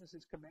obey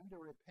Jesus' command to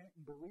repent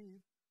and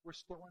believe, we're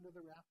still under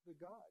the wrath of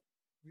God.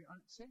 We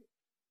aren't saved,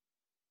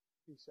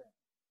 he's saying.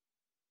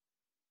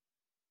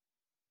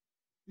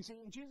 You see,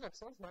 and Jesus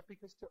says that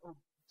because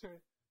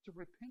to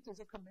repent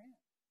is a command.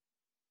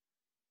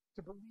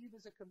 To believe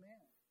is a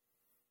command.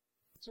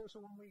 So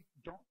when we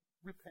don't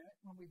repent,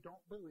 when we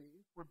don't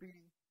believe, we're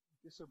being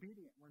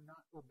disobedient. We're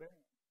not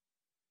obeying.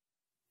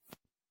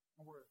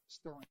 And we're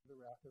still under the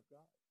wrath of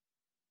God.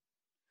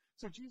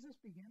 So Jesus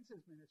begins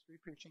his ministry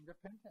preaching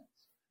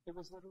repentance. It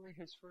was literally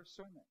his first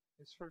sermon,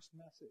 his first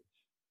message.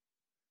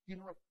 Do you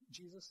know what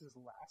Jesus'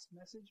 last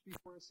message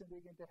before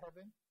ascending into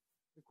heaven,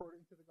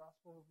 according to the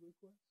Gospel of Luke,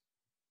 was?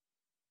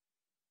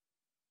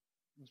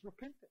 It was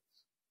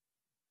repentance.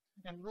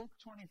 In Luke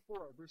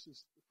 24,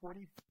 verses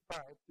 45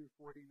 through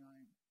 49.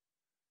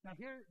 Now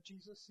here,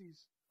 Jesus,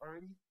 he's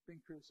already been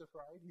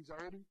crucified. He's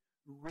already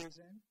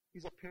risen.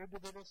 He's appeared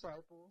to the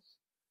disciples.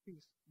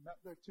 He's met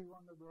the two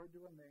on the road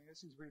to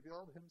Emmaus. He's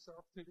revealed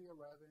himself to the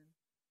 11.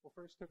 Well,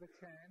 first to the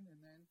 10, and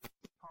then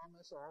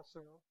Thomas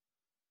also.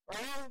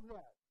 All of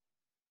that.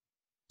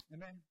 And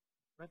then,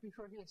 right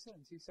before he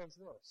ascends, he says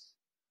this.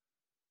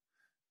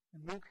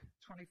 In Luke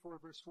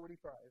 24, verse 45,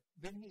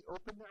 then he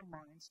opened their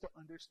minds to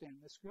understand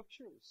the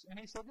Scriptures.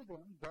 And he said to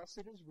them, thus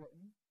it is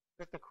written,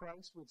 that the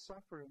Christ would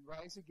suffer and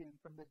rise again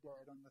from the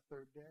dead on the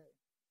third day.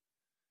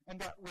 And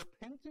that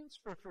repentance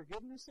for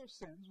forgiveness of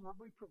sins will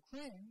be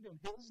proclaimed in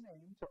his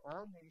name to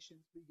all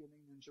nations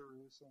beginning in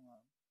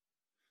Jerusalem.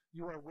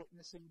 You are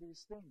witnessing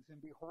these things,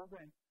 and behold,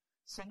 I'm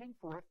sending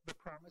forth the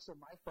promise of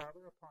my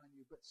Father upon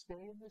you, but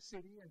stay in the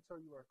city until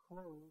you are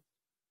clothed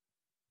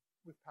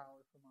with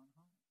power from on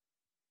high.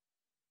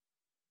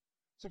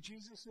 So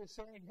Jesus is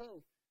saying,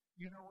 hey,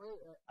 you know what?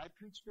 I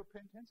preached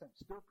repentance. I'm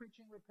still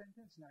preaching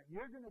repentance. Now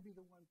you're going to be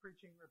the one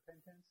preaching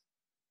repentance,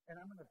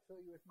 and I'm going to fill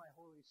you with my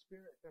Holy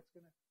Spirit that's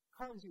going to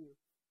cause you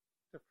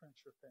to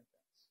preach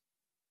repentance.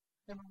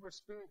 And when we're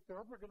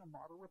Spirit-filled, we're going to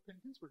model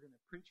repentance. We're going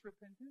to preach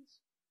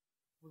repentance.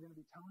 We're going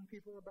to be telling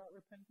people about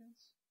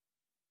repentance.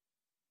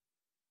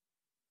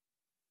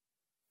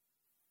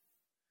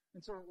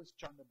 And so it was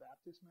John the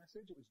Baptist's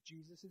message. It was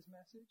Jesus'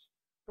 message.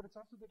 But it's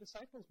also the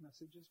disciples'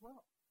 message as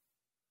well.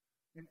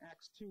 In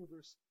Acts 2,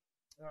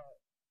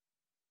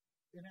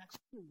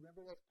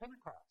 remember that's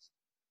Pentecost.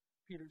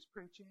 Peter's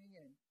preaching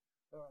and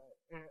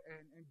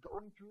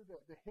going through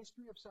the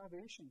history of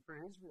salvation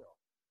for Israel.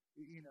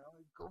 You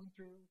know, going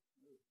through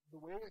the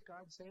way that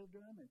God saved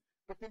them,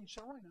 but then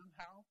showing them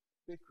how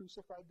they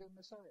crucified their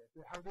Messiah,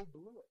 how they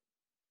blew it.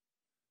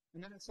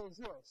 And then it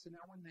says this, and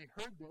now when they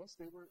heard this,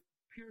 they were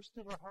pierced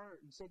to the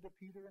heart and said to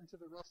Peter and to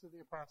the rest of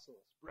the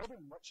apostles,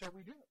 brethren, what shall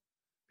we do?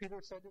 Peter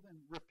said to them,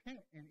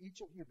 repent, and each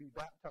of you be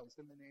baptized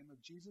in the name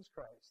of Jesus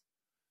Christ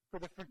for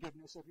the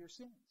forgiveness of your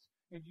sins,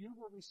 and you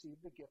will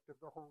receive the gift of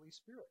the Holy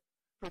Spirit.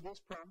 For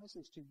this promise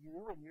is to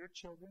you and your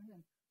children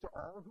and to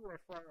all who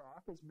are far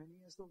off, as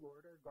many as the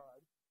Lord our God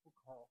will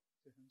call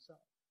to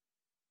himself.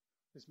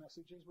 His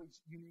message is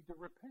you need to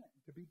repent,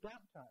 to be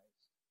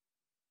baptized.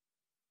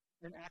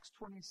 In Acts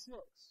 26,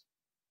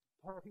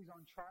 Paul, he's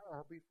on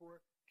trial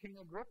before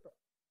King Agrippa.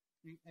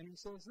 And he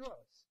says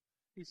this.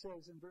 He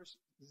says in verses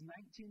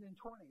 19 and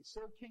 20,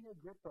 so King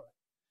Agrippa,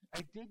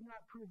 I did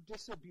not prove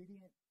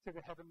disobedient to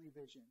the heavenly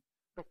vision,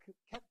 but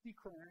kept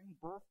declaring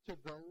both to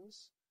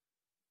those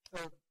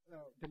of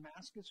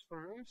Damascus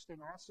first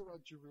and also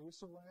at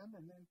Jerusalem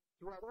and then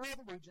throughout all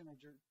the region of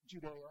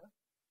Judea,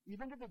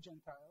 even to the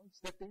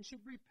Gentiles, that they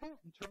should repent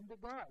and turn to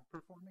God,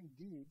 performing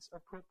deeds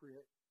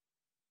appropriate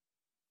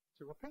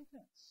to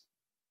repentance.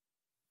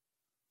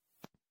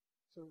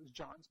 So it was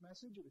John's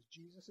message, it was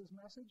Jesus'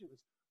 message, it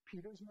was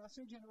Peter's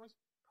message, and it was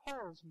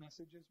Paul's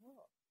message as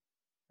well.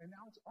 And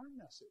now it's our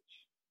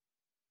message.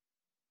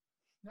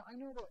 Now, I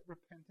know that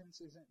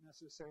repentance isn't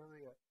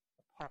necessarily a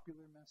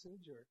popular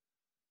message or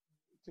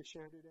to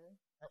share today.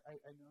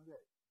 I know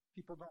that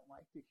people don't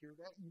like to hear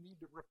that. You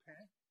need to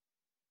repent.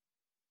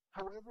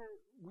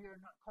 However, we are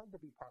not called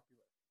to be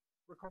popular.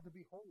 We're called to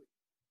be holy.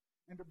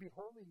 And to be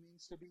holy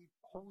means to be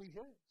wholly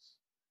His.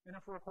 And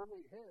if we're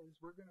wholly His,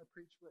 we're going to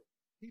preach what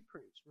He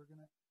preached. We're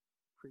going to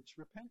preach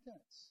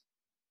repentance.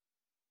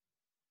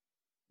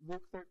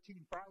 Luke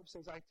 13:5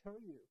 says, I tell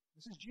you,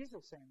 this is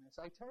Jesus saying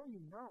this, I tell you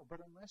no, but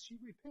unless you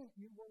repent,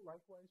 you will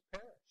likewise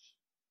perish.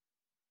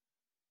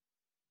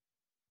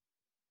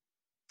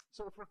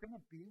 So if we're going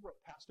to be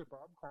what Pastor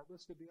Bob called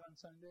us to be on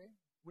Sunday,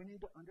 we need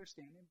to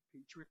understand and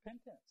preach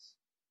repentance.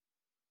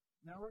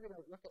 Now we're going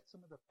to look at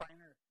some of the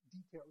finer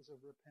details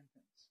of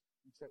repentance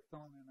instead of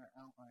filling in our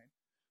outline.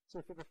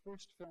 So for the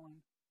first fill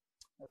in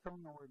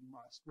the word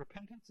must.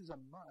 Repentance is a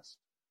must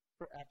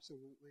for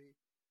absolutely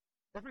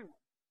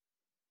everyone.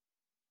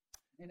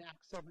 In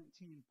Acts 17,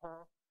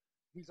 Paul,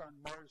 he's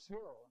on Mars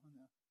Hill, on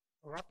the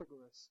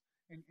Areopagus,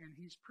 and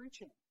he's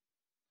preaching.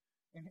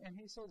 And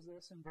he says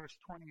this in verse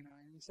 29.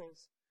 He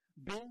says,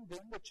 being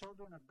then the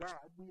children of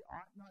God, we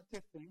ought not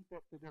to think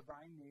that the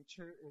divine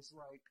nature is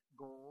like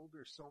gold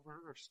or silver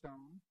or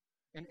stone,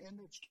 an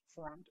image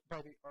formed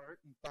by the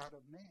art and thought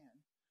of man.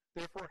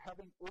 Therefore,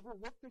 having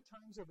overlooked the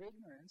times of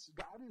ignorance,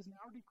 God is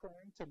now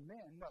declaring to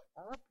men that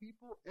all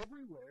people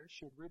everywhere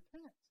should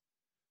repent,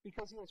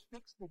 because He has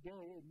fixed the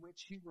day in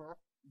which He will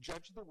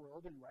judge the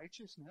world in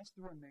righteousness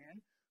through a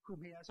man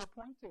whom He has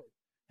appointed,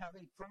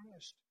 having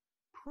furnished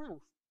proof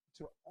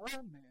to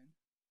all men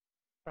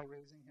by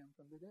raising Him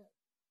from the dead.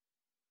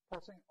 Paul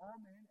saying all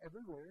men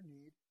everywhere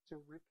need to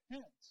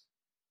repent.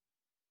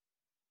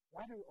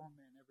 Why do all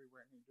men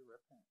everywhere need to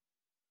repent?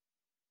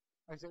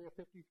 Isaiah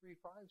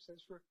 53:5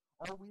 says, for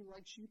all we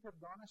like sheep have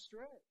gone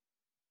astray.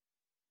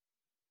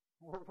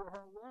 We're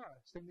all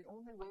lost. And the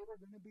only way we're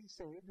going to be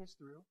saved is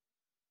through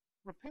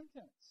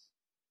repentance.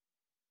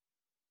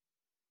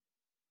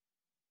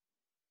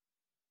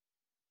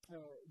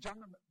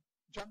 John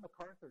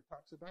MacArthur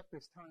talks about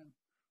this time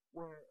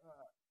where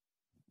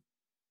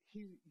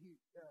he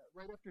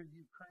right after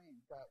Ukraine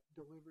got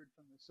delivered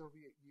from the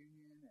Soviet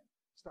Union and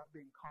stopped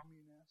being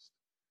communist,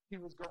 he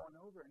was going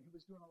over and he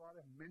was doing a lot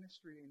of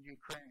ministry in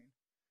Ukraine.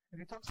 And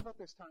he talks about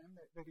this time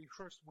that he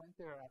first went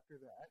there after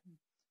that. And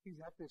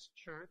he's at this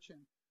church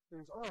and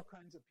there's all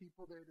kinds of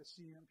people there to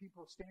see him,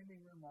 people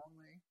standing room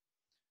only.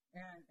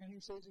 And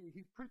he says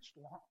he preached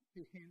long.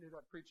 He ended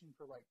up preaching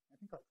for I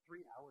think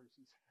 3 hours,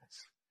 he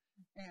says.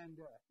 And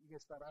he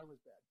just thought I was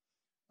bad.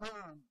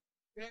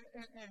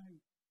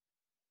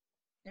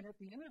 And at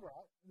the end of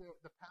that,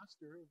 the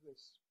pastor of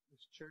this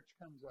church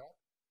comes up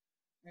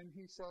and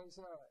he says,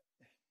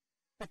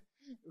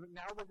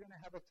 now we're going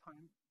to have a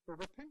time for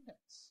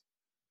repentance.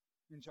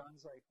 And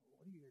John's like,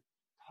 what are you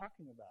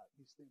talking about?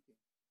 He's thinking.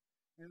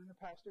 And then the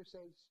pastor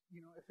says,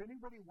 if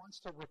anybody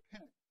wants to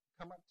repent,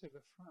 come up to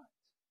the front.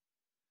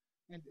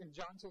 And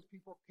John says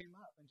people came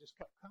up and just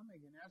kept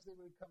coming. And as they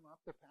would come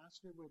up, the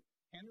pastor would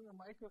hand them a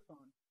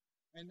microphone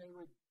and they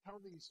would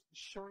tell these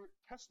short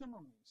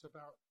testimonies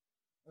about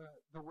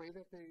the way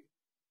that they,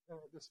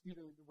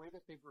 either the way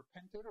that they've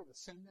repented or the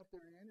sin that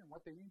they're in and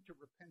what they need to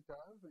repent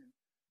of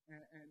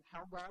and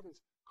how God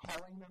is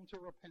calling them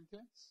to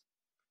repentance.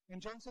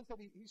 And John says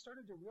that he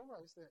started to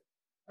realize that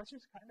that's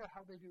just kind of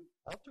how they do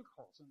altar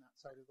calls on that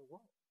side of the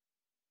world.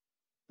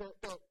 That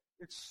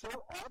it's so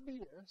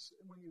obvious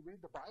when you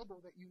read the Bible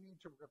that you need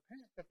to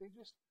repent that they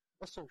just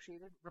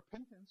associated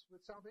repentance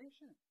with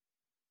salvation.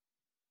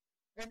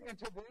 And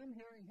to them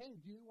hearing, hey,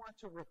 do you want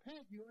to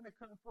repent? Do you want to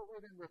come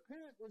forward and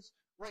repent? Was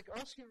like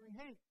us hearing,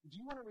 hey, do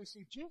you want to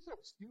receive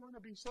Jesus? Do you want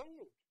to be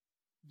saved?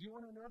 Do you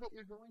want to know that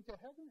you're going to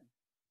heaven?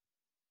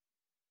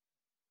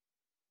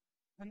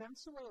 And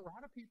that's the way a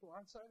lot of people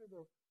outside of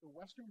the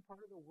western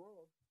part of the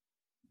world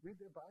read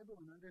their Bible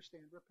and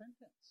understand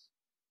repentance.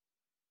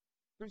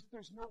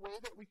 There's no way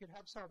that we could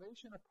have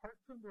salvation apart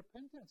from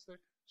repentance.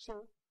 They're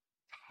so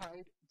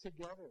tied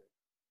together.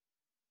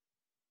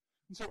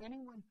 And so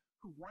anyone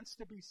who wants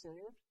to be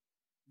saved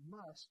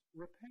must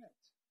repent.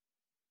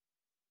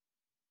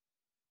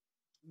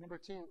 Number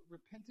 2,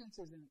 repentance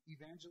is an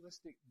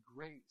evangelistic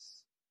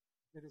grace.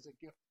 It is a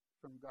gift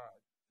from God.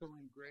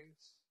 Filling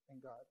grace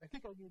and God. I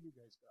think I gave you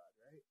guys God,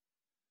 right?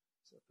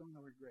 So fill in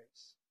the word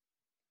grace.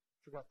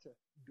 Forgot to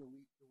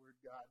delete the word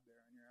God there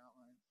in your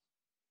outlines.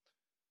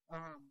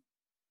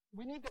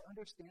 We need to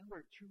understand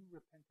where true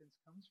repentance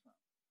comes from.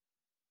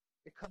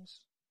 It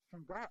comes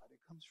from God.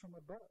 It comes from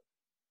above.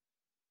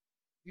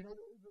 You know,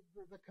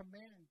 the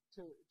command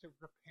to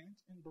repent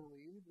and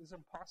believe is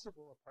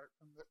impossible apart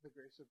from the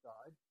grace of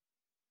God.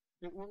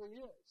 It really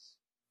is.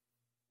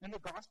 In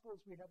the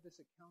Gospels, we have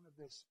this account of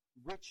this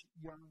rich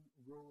young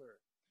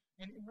ruler.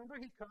 And remember,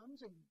 he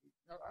comes and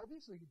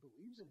obviously he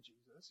believes in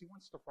Jesus. He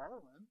wants to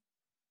follow him.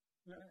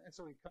 And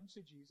so he comes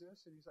to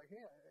Jesus and he's like,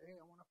 hey,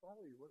 I want to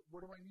follow you.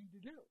 What do I need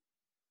to do?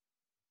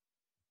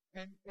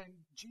 And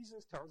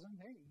Jesus tells him,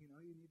 hey,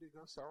 you need to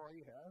go sell all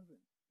you have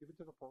and give it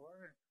to the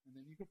poor, and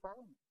then you can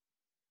follow me.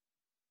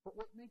 But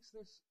what makes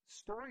this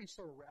story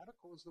so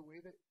radical is the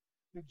way that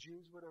the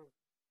Jews would have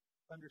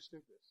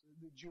understood this,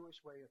 the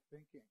Jewish way of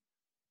thinking.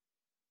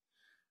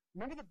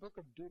 Remember the book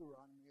of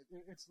Deuteronomy?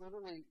 It's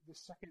literally the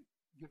second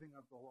giving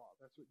of the law.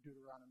 That's what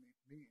Deuteronomy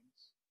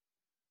means.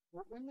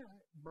 Well, when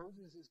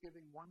Moses is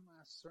giving one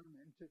last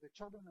sermon to the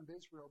children of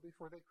Israel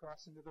before they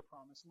cross into the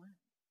promised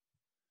land.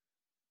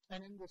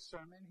 And in this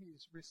sermon,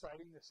 he's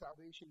reciting the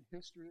salvation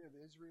history of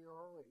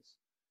Israel.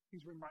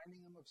 He's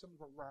reminding them of some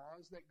of the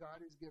laws that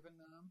God has given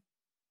them.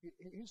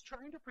 He's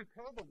trying to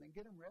prepare them and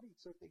get them ready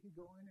so that they can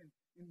go in and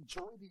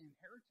enjoy the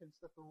inheritance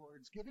that the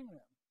Lord's giving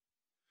them.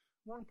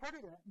 Well, in part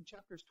of that, in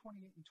chapters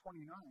 28 and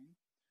 29,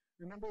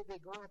 remember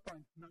they go up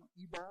on Mount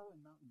Ebal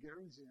and Mount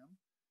Gerizim,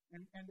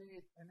 and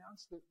they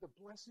announce the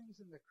blessings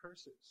and the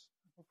curses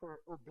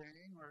for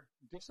obeying or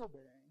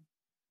disobeying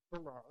the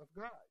law of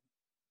God.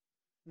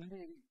 And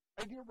the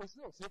idea was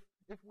this: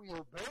 if we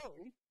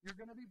obey, you're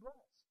going to be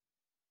blessed.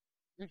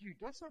 If you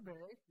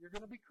disobey, you're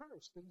going to be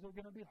cursed. Things are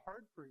going to be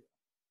hard for you.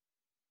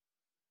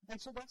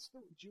 And so that's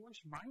the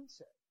Jewish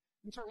mindset.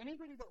 And so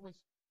anybody that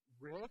was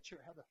rich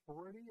or had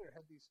authority or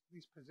had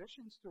these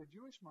positions to a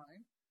Jewish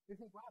mind, they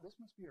think, wow, this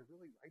must be a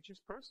really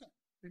righteous person.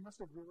 They must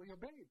have really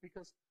obeyed,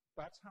 because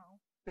that's how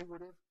they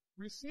would have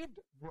received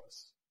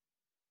this.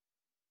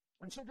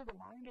 And so to the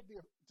mind of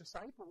the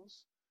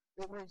disciples,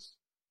 it was,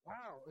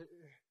 wow.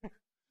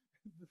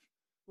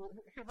 Well,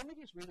 here, let me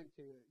just read it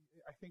to you.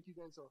 I think you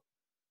guys will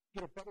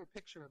get a better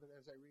picture of it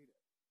as I read it.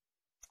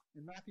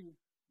 In Matthew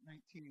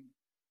 19,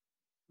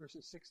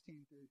 verses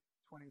 16 through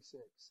 26.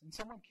 And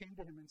someone came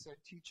to him and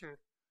said, Teacher,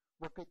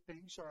 what good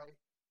thing shall I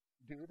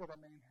do that I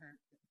may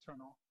inherit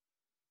eternal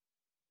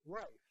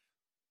life?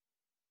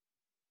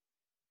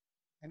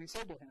 And he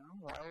said to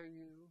him, Why are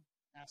you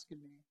asking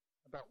me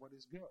about what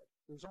is good?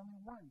 There's only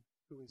one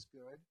who is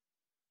good.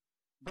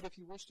 But if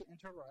you wish to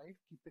enter life,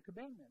 keep the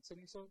commandments. And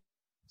he said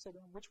to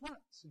him, which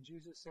ones? And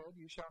Jesus said,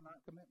 You shall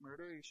not commit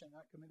murder, you shall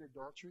not commit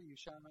adultery, you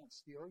shall not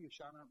steal, you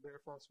shall not bear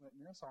false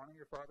witness, honor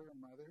your father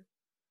and mother,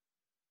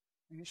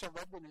 and you shall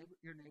love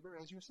your neighbor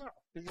as yourself.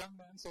 The young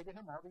man said to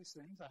him, All these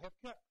things I have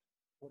kept.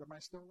 What am I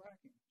still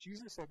lacking?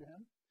 Jesus said to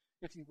him,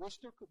 If you wish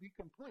to be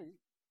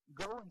complete,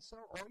 go and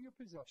sell all your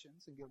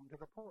possessions and give them to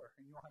the poor,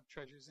 and you'll have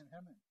treasures in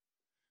heaven.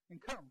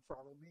 And come,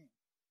 follow me.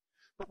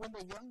 But when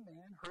the young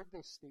man heard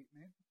this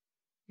statement,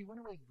 he went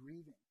away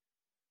grieving,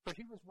 for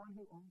he was one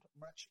who owned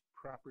much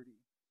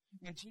property.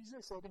 And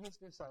Jesus said to his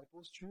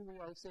disciples, Truly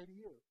I say to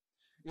you,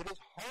 it is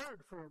hard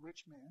for a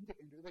rich man to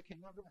enter the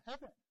kingdom of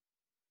heaven.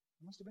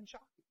 It must have been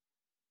shocking.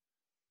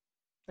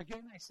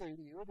 Again, I say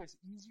to you, it is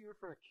easier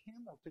for a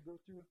camel to go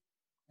through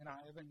an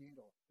eye of a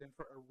needle than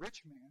for a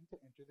rich man to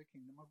enter the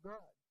kingdom of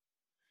God.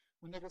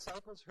 When the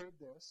disciples heard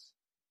this,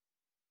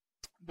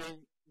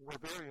 they were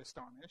very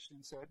astonished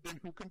and said, Then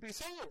who can be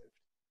saved?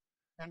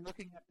 And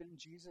looking at them,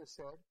 Jesus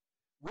said,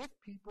 With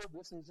people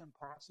this is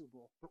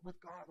impossible, but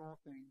with God all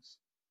things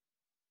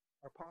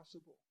are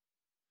possible.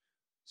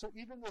 So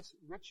even this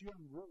rich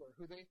young ruler,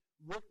 who they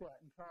looked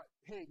at and thought,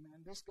 hey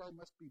man, this guy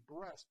must be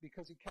blessed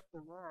because he kept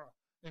the law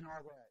and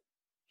all that,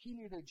 he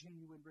needed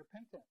genuine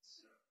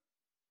repentance.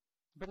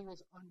 But he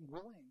was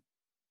unwilling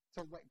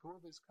to let go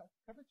of his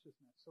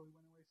covetousness, so he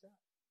went away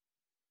sad.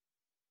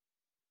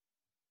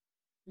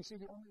 You see,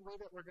 the only way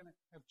that we're going to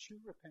have true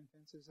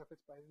repentance is if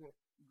it's by the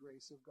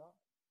grace of God.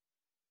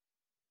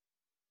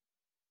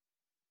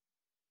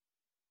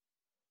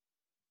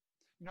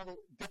 You know, the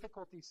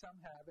difficulty some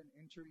have in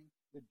entering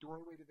the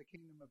doorway to the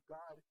kingdom of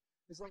God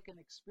is like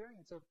an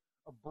experience of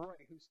a boy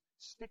who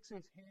sticks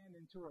his hand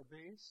into a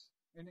vase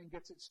and then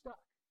gets it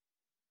stuck.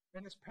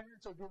 And his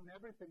parents are doing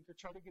everything to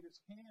try to get his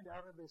hand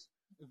out of this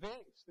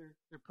vase.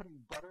 They're putting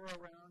butter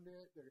around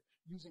it. They're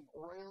using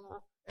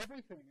oil,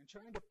 everything, and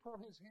trying to pull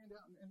his hand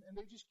out, and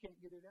they just can't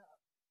get it out.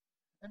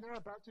 And they're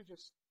about to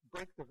just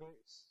break the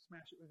vase,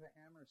 smash it with a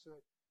hammer so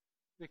that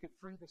they could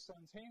free the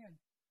son's hand.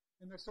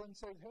 And the son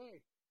says, hey,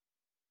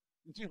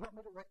 do you want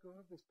me to let go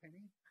of this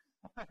penny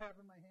I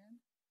have in my hand?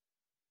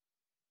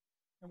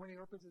 And when he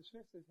opens his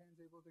fist, his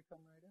hand's able to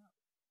come right out.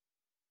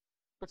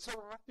 But so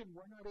often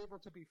we're not able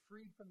to be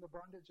freed from the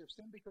bondage of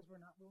sin because we're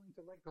not willing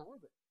to let go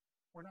of it.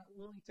 We're not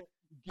willing to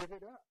give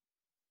it up.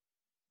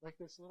 Like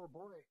this little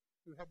boy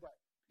who had that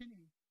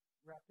penny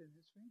wrapped in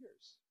his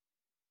fingers.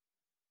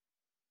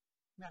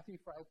 Matthew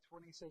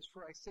 5:20 says,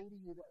 For I say to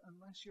you that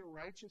unless your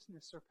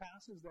righteousness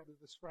surpasses that of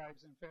the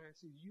scribes and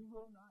Pharisees, you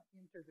will not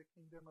enter the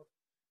kingdom of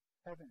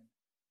heaven.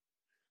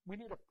 We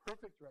need a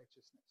perfect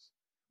righteousness.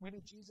 We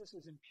need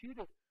Jesus'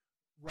 imputed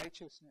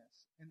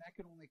righteousness, and that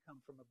can only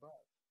come from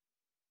above.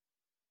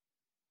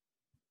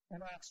 In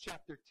Acts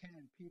chapter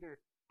 10,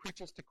 Peter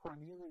preaches to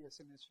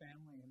Cornelius and his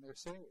family, and they're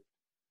saved.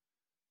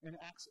 In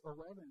Acts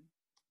 11,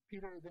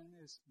 Peter then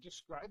is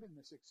describing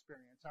this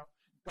experience, how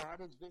God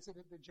has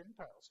visited the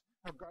Gentiles,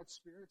 how God's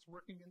Spirit's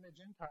working in the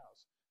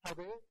Gentiles, how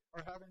they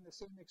are having the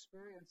same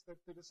experience that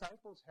the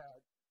disciples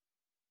had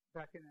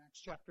back in Acts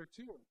chapter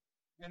 2.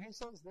 And he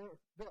says this,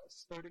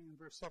 starting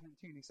in verse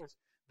 17, he says,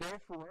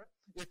 Therefore,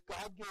 if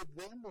God gave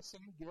them the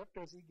same gift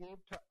as he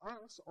gave to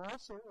us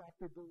also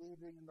after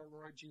believing in the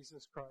Lord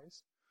Jesus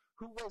Christ,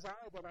 who was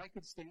I that I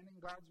could stand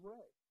in God's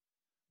way?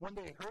 When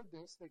they heard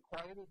this, they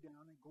quieted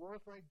down and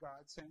glorified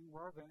God, saying,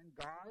 well then,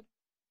 God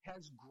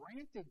has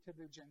granted to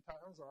the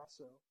Gentiles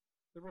also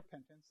the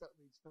repentance that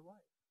leads to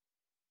life.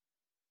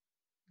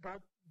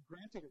 God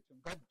granted it to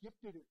them. God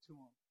gifted it to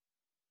them.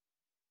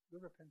 The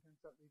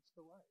repentance that leads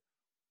to life.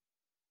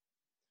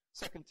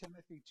 2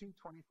 Timothy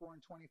 2:24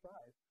 and 25.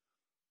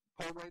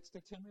 Paul writes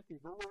to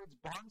Timothy, the Lord's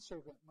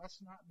bondservant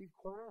must not be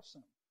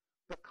quarrelsome,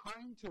 but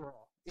kind to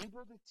all,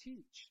 able to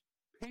teach,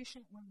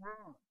 patient when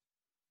wronged,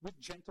 with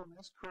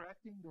gentleness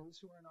correcting those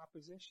who are in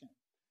opposition.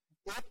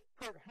 If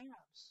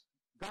perhaps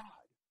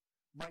God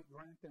might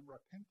grant them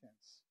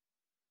repentance,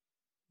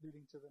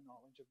 leading to the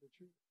knowledge of the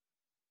truth.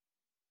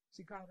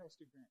 See, God has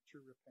to grant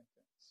true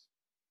repentance.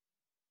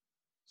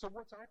 So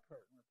what's our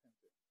part in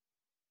repenting?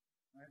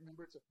 Right?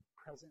 Remember, it's a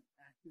present,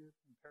 active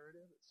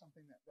imperative. It's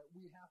something that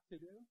we have to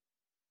do.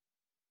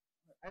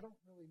 I don't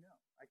really know.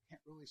 I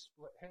can't really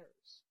split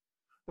hairs.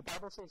 The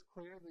Bible says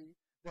clearly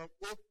that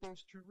if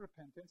there's true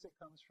repentance, it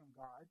comes from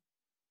God.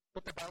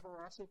 But the Bible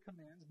also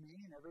commands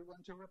me and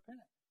everyone to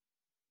repent.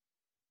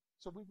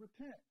 So we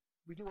repent.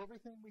 We do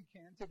everything we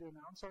can to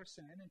denounce our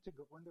sin and to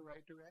go in the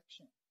right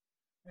direction.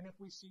 And if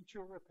we see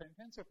true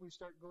repentance, if we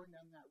start going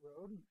down that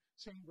road and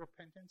seeing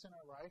repentance in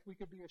our life, we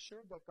could be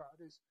assured that God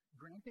is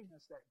granting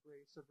us that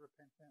grace of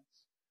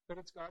repentance.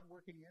 That it's God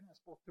working in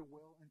us both to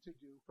will and to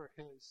do for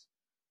his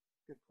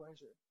good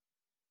pleasure.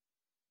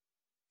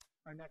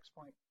 Our next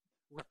point.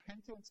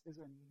 Repentance is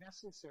a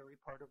necessary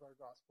part of our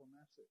gospel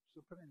message.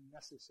 So put in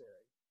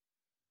necessary.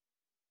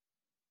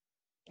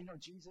 You know,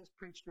 Jesus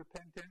preached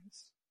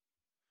repentance.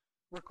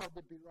 We're called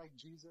to be like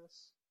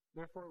Jesus.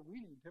 Therefore,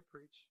 we need to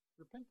preach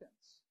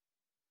repentance.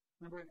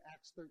 Remember in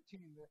Acts 13,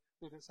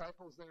 the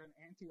disciples there in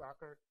Antioch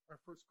are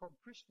first called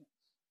Christians.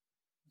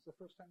 It's the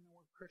first time the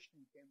word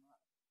Christian came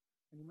up.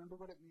 And you remember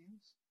what it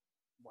means?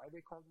 Why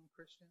they called them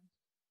Christians?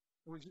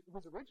 It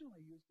was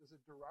originally used as a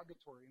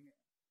derogatory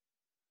name.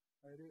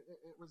 Right?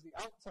 It was the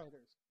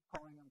outsiders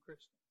calling them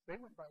Christians. They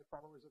went by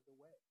followers of the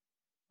way.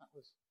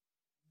 They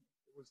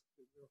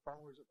were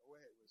followers of the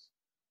way. It was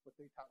what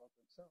they titled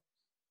themselves.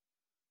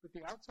 But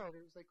the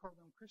outsiders, they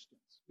called them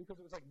Christians because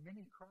it was like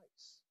mini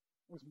Christ.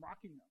 It was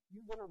mocking them.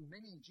 You little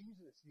mini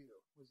Jesus, you,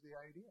 was the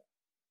idea.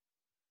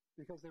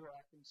 Because they were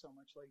acting so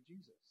much like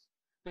Jesus.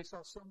 They saw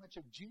so much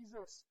of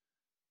Jesus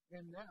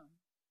in them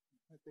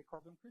that they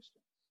called them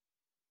Christians.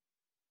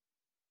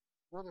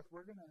 Well, if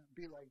we're going to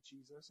be like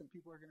Jesus and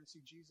people are going to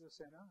see Jesus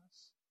in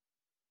us,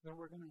 then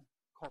we're going to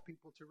call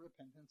people to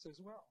repentance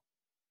as well.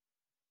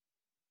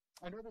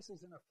 I know this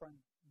isn't a fun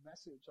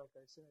message, like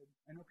I said.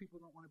 I know people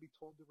don't want to be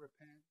told to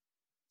repent.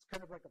 It's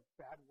kind of like a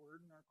bad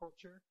word in our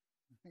culture.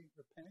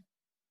 Repent.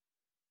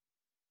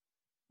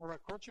 Well,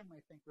 our culture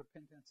might think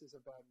repentance is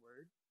a bad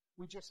word.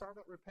 We just saw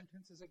that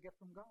repentance is a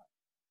gift from God.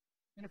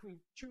 And if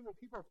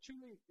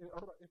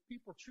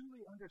people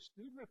truly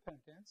understood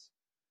repentance,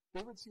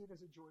 they would see it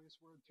as a joyous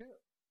word too.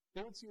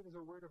 They would see it as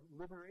a word of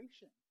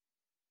liberation,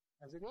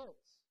 as it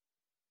is.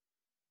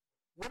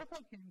 What if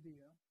I came to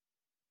you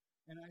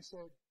and I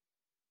said,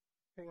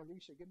 hey,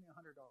 Alicia, give me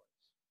 $100.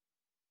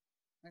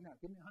 I know,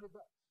 give me $100.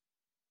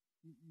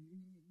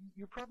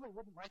 You probably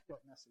wouldn't like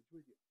that message,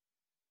 would you?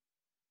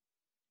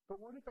 But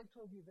what if I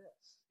told you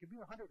this? Give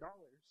you $100,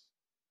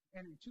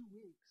 and in 2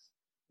 weeks,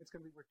 it's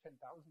going to be worth $10,000.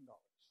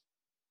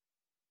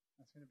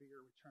 That's going to be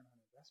your return on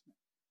investment.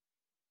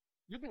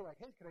 You'd be like,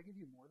 hey, could I give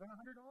you more than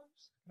 $100?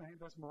 Can I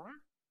invest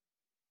more?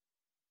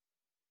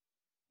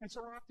 And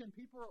so often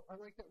people are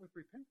like that with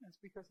repentance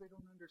because they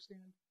don't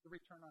understand the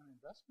return on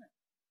investment.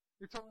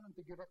 You're telling them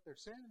to give up their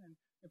sin, and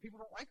people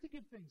don't like to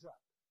give things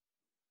up.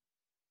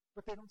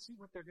 But they don't see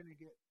what they're going to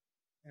get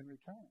in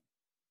return.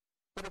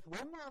 But if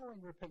we're modeling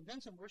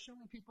repentance and we're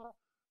showing people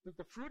that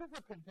the fruit of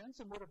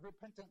repentance and what a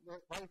repentant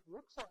life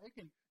looks like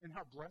and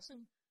how blessed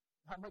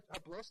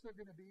they're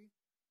going to be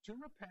to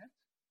repent,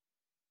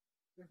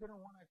 they're going to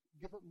want to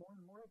give up more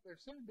and more of their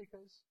sin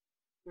because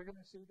they're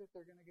going to see that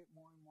they're going to get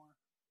more and more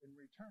in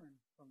return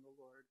from the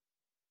Lord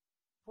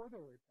for their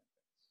repentance.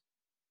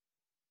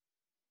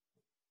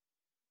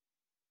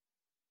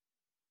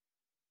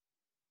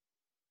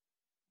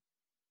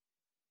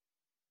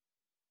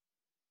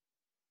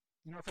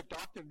 You know, if a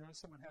doctor knows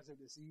someone has a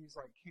disease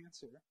like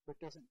cancer but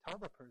doesn't tell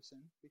the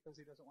person because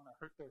he doesn't want to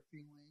hurt their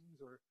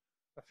feelings or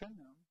offend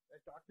them,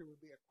 that doctor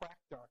would be a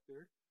quack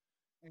doctor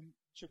and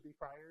should be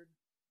fired,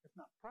 if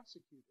not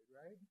prosecuted,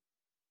 right?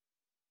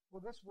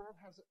 Well, this world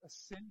has a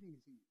sin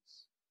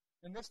disease,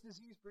 and this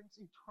disease brings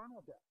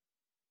eternal death.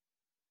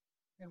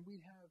 And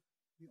we have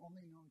the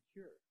only known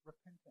cure,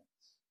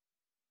 repentance.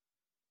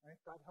 Right?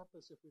 God help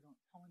us if we don't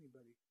tell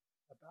anybody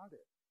about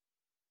it.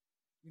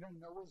 You know,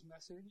 Noah's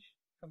message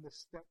from the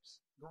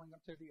steps going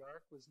up to the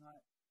ark was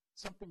not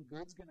something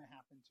good's going to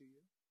happen to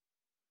you.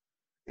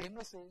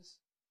 Amos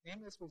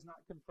was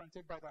not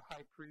confronted by the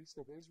high priest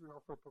of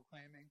Israel for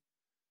proclaiming,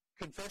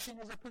 confession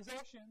is a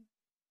possession.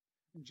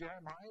 And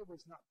Jeremiah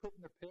was not put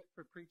in the pit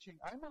for preaching,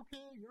 I'm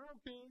okay, you're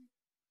okay.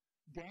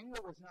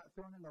 Daniel was not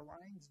thrown in the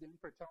lion's den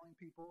for telling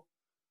people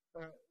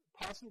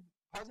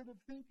positive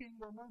thinking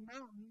will move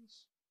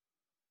mountains.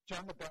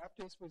 John the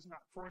Baptist was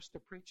not forced to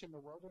preach in the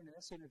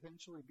wilderness and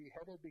eventually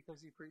beheaded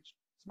because he preached,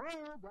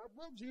 "Smile, God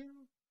loves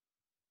you."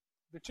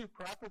 The two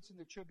prophets in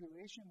the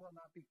tribulation will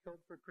not be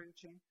killed for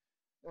preaching,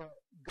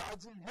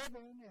 "God's in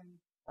heaven and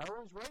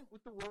all is right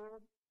with the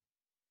world."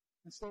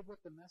 Instead,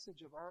 what the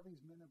message of all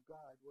these men of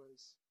God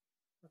was,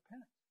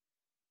 repent.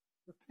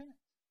 Repent.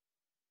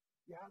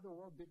 Yeah, the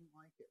world didn't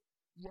like it.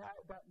 Yeah,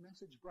 that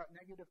message brought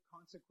negative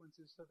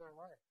consequences to their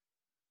life.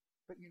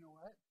 But you know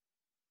what?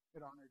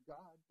 It honored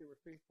God. They were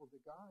faithful to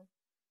God.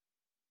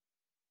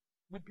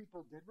 When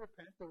people did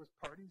repent, there was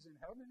parties in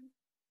heaven.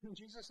 And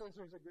Jesus says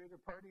there's a greater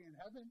party in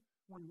heaven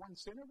when one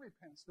sinner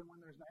repents than when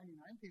there's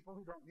 99 people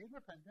who don't need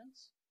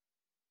repentance.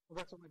 Well,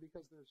 that's only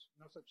because there's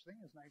no such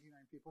thing as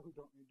 99 people who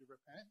don't need to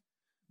repent.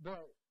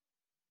 But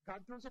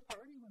God throws a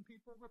party when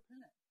people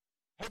repent.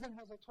 Heaven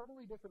has a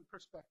totally different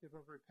perspective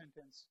of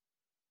repentance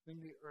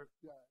than the earth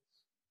does.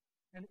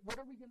 And what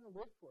are we going to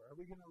live for? Are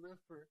we going to live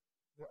for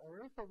the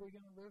earth, or are we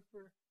going to live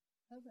for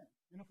heaven?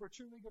 And if we're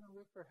truly going to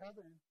live for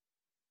heaven,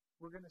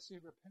 we're going to see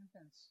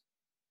repentance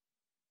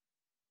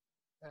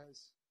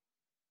as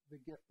the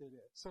gift it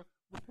is. So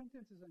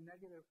repentance is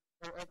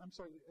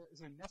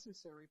is a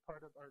necessary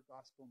part of our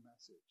gospel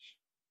message.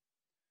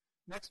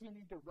 Next, we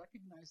need to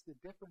recognize the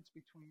difference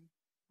between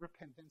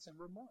repentance and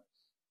remorse.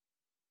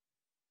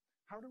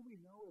 How do we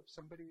know if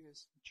somebody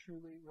is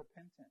truly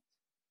repentant?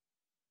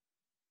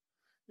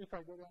 If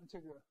I go down to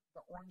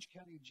the Orange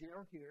County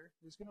Jail here,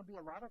 there's going to be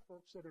a lot of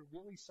folks that are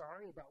really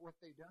sorry about what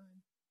they've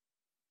done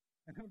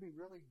and going to be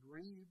really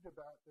grieved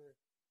about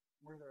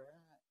where they're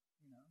at,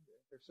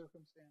 their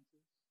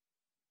circumstances.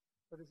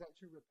 But is that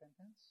true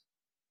repentance?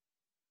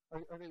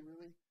 Are they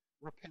really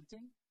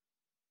repenting?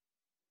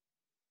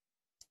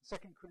 2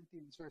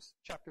 Corinthians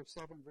chapter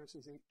 7,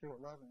 verses 8 through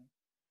 11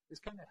 is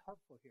kind of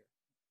helpful here.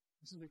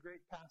 This is a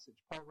great passage.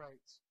 Paul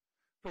writes,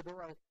 "For though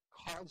I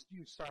caused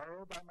you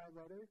sorrow by my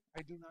letter,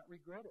 I do not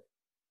regret it."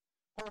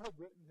 Paul had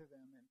written to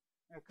them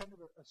in kind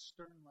of a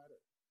stern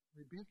letter,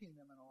 rebuking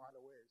them in a lot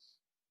of ways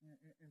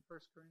in 1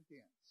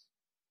 Corinthians.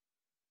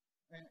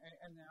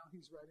 And now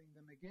he's writing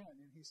them again,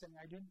 and he's saying,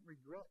 "I didn't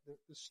regret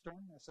the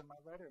sternness of my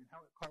letter and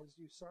how it caused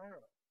you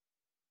sorrow,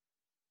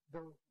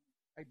 though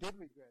I did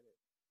regret it.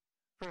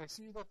 For I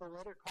see that the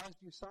letter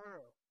caused you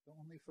sorrow, though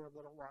only for a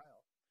little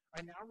while.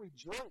 I now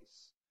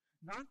rejoice,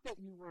 not that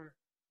you were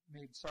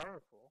made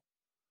sorrowful,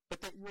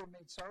 but that you were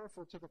made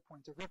sorrowful to the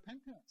point of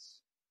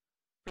repentance.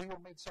 For you were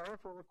made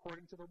sorrowful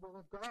according to the will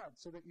of God,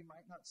 so that you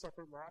might not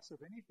suffer loss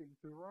of anything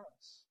through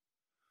us.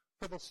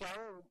 For the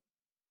sorrow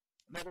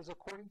that is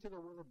according to the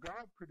will of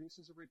God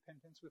produces a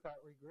repentance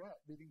without regret,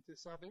 leading to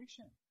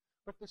salvation.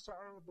 But the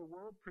sorrow of the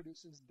world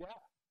produces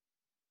death.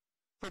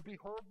 For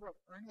behold, what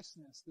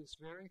earnestness this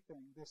very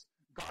thing, this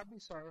godly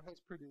sorrow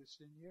has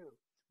produced in you.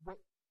 What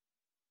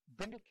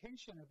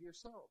vindication of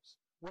yourselves,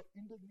 what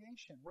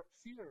indignation, what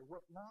fear,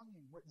 what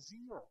longing, what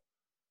zeal,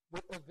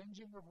 what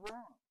avenging of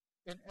wrong.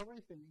 In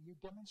everything you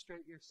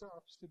demonstrate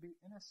yourselves to be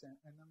innocent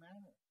in the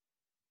matter."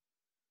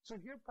 So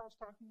here Paul's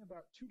talking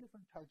about two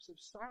different types of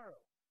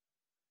sorrow.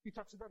 He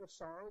talks about a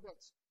sorrow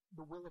that's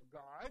the will of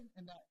God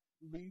and that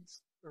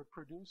leads or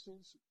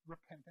produces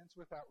repentance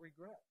without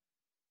regret.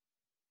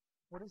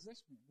 What does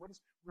this mean? What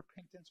is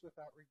repentance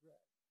without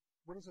regret?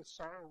 What is a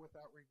sorrow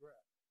without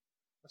regret?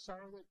 A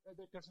sorrow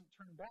that doesn't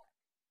turn back.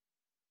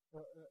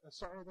 A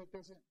sorrow that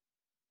doesn't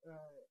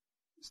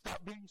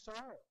stop being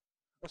sorrow.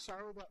 A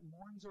sorrow that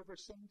mourns over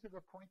sin to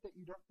the point that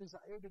you don't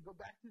desire to go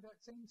back to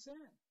that same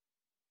sin.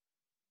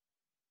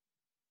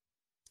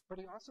 But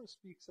he also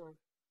speaks of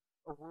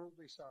a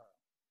worldly sorrow.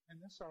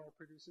 And this sorrow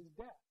produces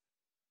death.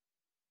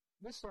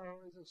 This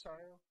sorrow is a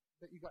sorrow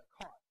that you got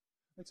caught.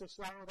 It's a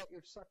sorrow that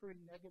you're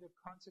suffering negative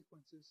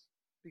consequences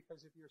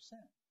because of your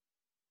sin.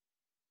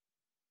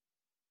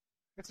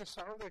 It's a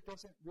sorrow that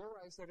doesn't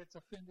realize that it's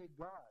offended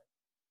God,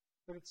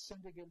 that it's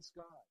sinned against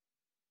God.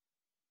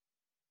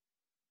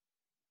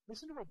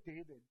 Listen to what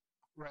David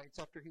writes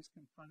after he's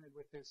confronted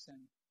with his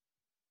sin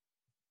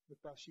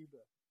with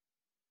Bathsheba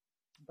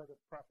by the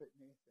prophet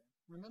Nathan.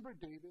 Remember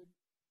David?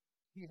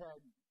 He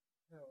had,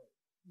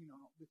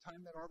 the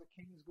time that all the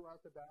kings go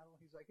out to battle,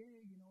 he's like,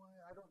 "Hey, you know what?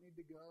 I don't need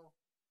to go.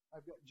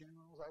 I've got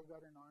generals. I've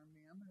got an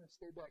army. I'm going to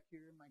stay back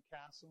here in my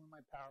castle, in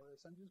my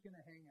palace. I'm just going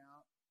to hang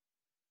out."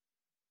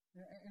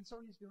 And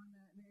so he's doing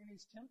that, and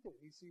he's tempted.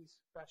 He sees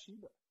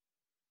Bathsheba.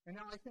 And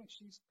now I think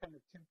she's kind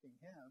of tempting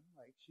him,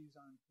 like she's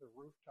on the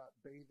rooftop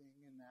bathing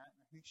in that,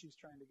 and I think she's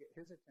trying to get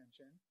his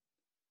attention.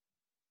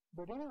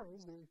 But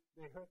anyways,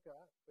 they hook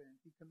up, and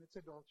he commits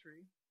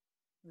adultery,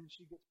 and then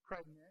she gets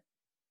pregnant.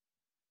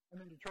 And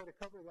then to try to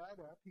cover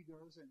that up, he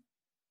goes and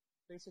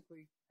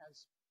basically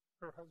has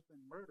her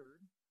husband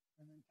murdered,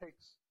 and then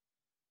takes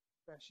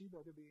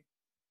Bathsheba to be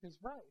his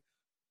wife.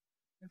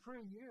 And for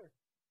a year,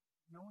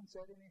 no one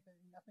said anything,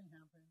 nothing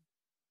happened.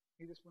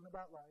 He just went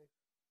about life.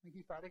 I think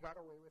he thought he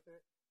got away with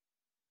it.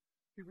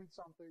 If you read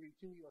Psalm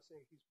 32, you'll say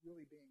he's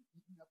really being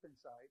eaten up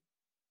inside.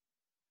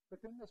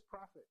 But then this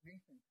prophet,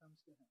 Nathan,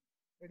 comes to him.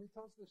 And he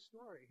tells this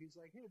story. He's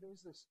like, hey,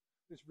 there's this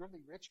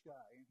really rich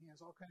guy, and he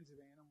has all kinds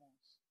of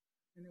animals.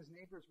 And his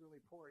neighbor's really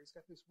poor. He's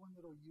got this one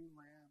little ewe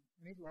lamb,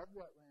 and he loved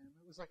that lamb.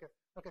 It was like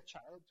a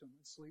child to him.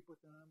 He'd sleep with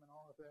them and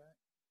all of that.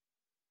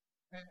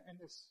 And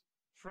this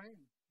friend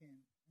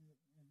came and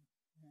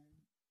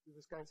to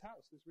this guy's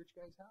house, this rich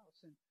guy's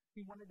house, and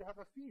he wanted to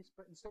have a feast,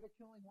 but instead of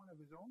killing one of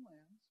his own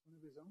lambs, one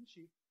of his own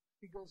sheep,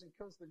 he goes and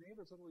kills the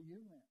neighbor's little ewe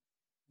lamb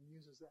and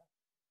uses that.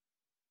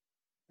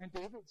 And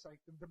David's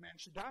like, the man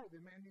should die. The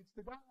man needs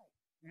to die.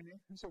 And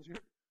he says, you're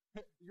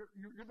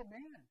the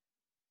man.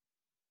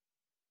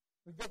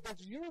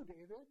 That's you,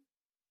 David.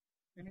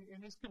 And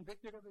he's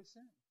convicted of his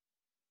sin.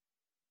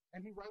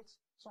 And he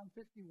writes Psalm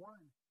 51,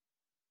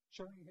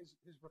 showing his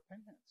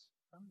repentance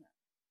from that.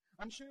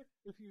 I'm sure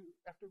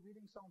after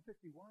reading Psalm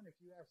 51, if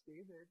you ask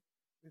David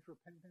if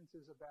repentance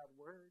is a bad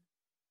word,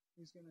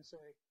 he's going to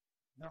say,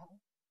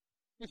 no.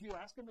 If you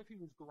ask him if he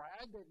was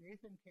glad that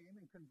Nathan came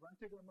and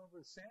confronted him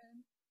over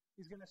sin,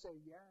 he's going to say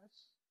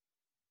yes.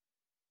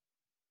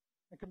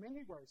 I commend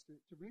you guys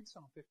to read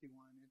Psalm 51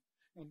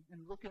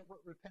 and look at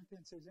what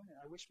repentance is in it.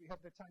 I wish we had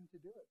the time to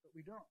do it, but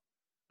we don't.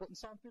 But in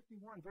Psalm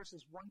 51,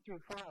 verses 1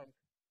 through 5,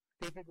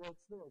 David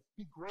writes this,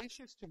 Be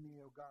gracious to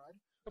me, O God,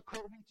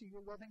 according to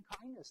your loving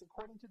kindness,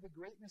 according to the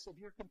greatness of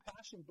your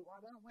compassion,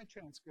 blot out my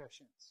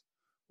transgressions.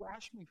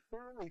 Wash me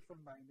thoroughly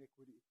from my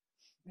iniquity,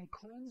 and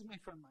cleanse me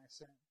from my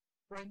sin.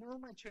 For I know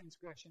my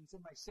transgressions,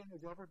 and my sin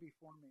is ever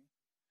before me.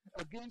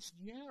 Against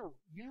you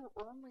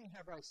only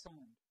have I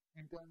sinned,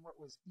 and done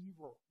what was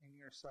evil in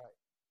your sight,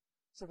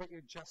 so that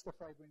you're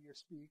justified when you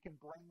speak, and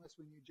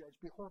blameless when you judge.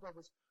 Behold, I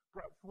was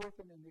brought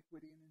forth in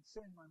iniquity, and in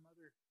sin my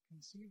mother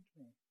conceived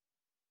me.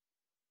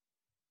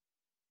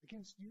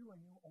 Against you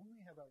and you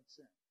only have I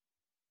sinned.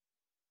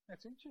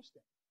 That's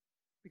interesting,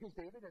 because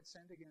David had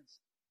sinned against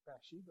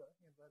Bathsheba.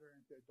 He had led her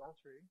into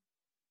adultery.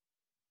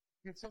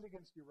 He had sinned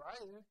against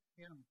Uriah.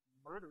 He had him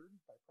murdered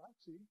by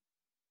proxy.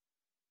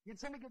 He had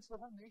sinned against the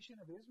whole nation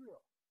of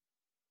Israel.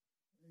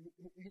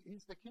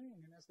 He's the king,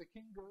 and as the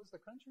king goes,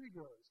 the country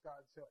goes,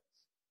 God says.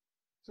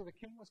 So the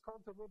king was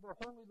called to live a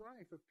holy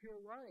life, a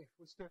pure life,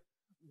 was to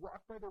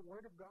walk by the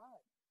word of God.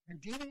 And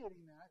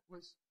deviating that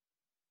was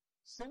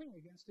sinning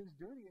against his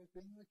duty as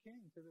being the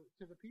king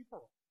to the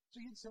people. So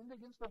he'd sinned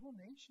against the whole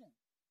nation.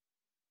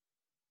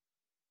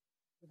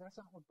 But that's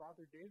not what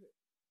bothered David.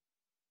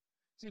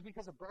 See,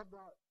 because above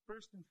that,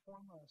 first and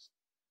foremost,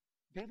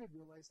 David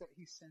realized that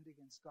he sinned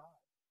against God.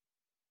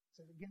 He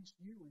said,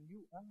 against you and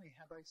you only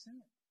have I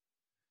sinned.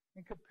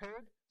 And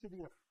compared to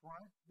the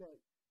affront that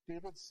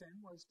David's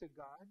sin was to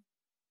God,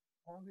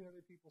 all the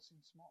other people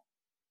seemed small.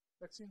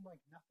 That seemed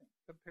like nothing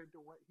compared to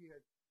what he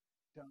had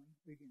done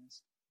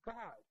against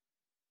God.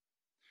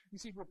 You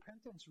see,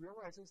 repentance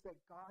realizes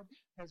that God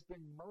has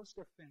been most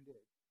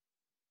offended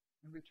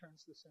and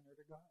returns the sinner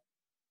to God.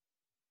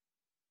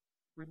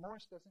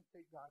 Remorse doesn't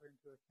take God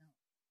into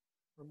account.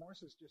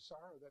 Remorse is just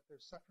sorrow that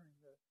they're suffering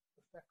the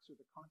effects or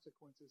the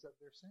consequences of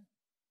their sin.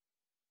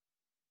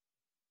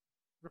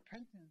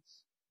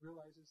 Repentance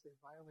realizes they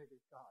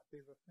violated God.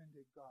 They've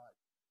offended God.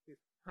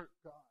 They've hurt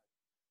God.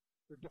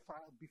 They're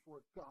defiled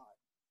before God.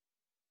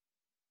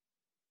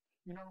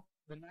 You know,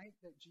 the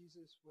last night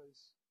Jesus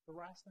was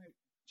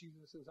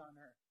on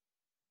earth,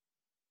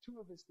 two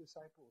of his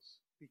disciples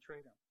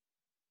betrayed him.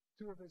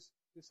 Two of his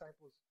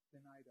disciples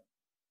denied him.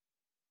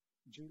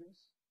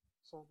 Judas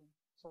sold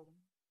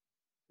him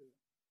to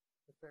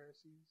the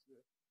Pharisees, the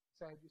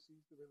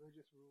Sadducees, the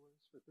religious rulers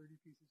for 30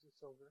 pieces of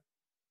silver.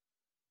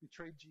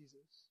 Betrayed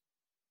Jesus.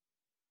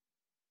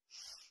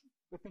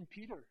 But then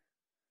Peter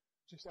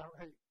just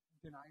outright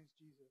denies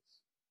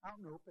Jesus.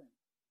 Out and open.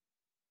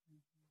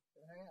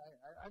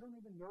 I don't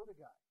even know the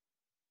guy,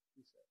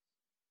 he says.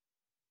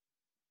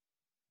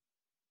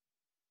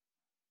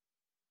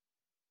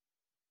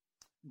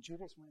 And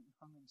Judas went and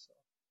hung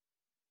himself.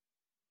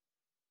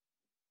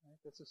 Right?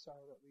 That's a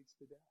sorrow that leads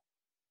to death.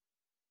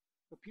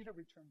 But Peter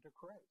returned to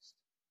Christ.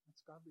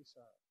 That's godly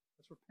sorrow.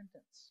 That's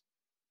repentance.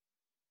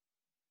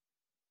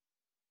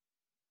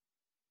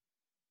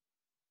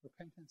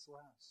 Repentance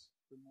lasts.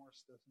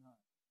 Remorse does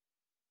not.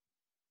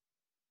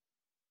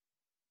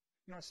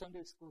 You know, a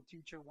Sunday school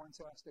teacher once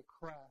asked a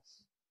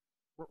class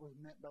what was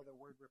meant by the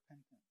word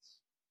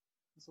repentance.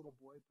 This little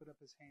boy put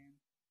up his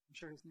hand. I'm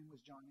sure his name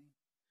was Johnny.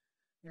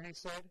 And he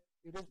said,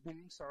 it is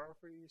being sorry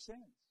for your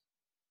sins.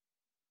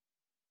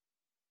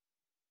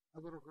 A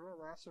little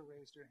girl also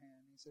raised her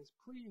hand. He says,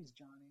 please,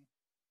 Johnny,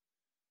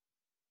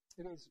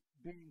 it is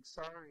being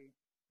sorry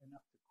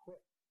enough to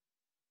quit.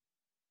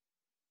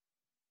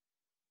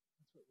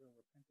 That's what real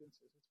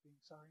repentance is. It's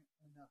being sorry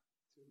enough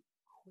to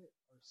quit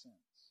our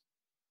sins.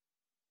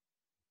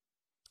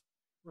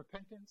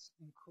 Repentance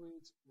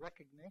includes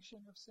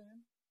recognition of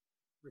sin,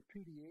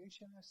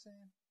 repudiation of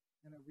sin,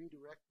 and a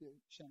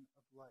redirection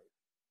of life.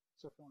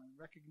 So following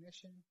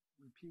recognition,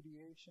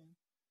 repudiation,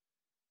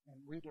 and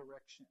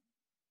redirection.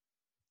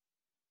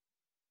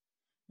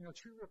 You know,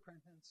 true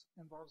repentance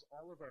involves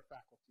all of our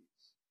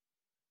faculties.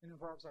 It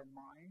involves our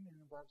mind, it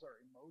involves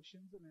our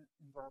emotions, and it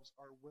involves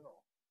our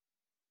will.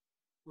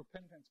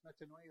 Repentance,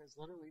 metanoia, is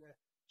literally a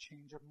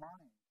change of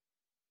mind.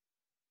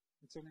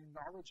 It's an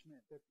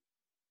acknowledgement that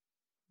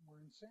we're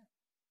in sin.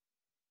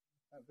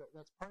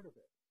 That's part of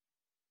it.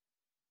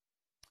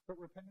 But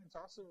repentance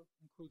also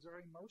includes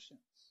our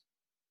emotions.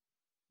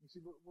 You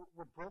see,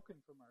 we're broken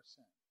from our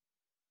sin.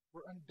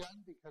 We're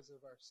undone because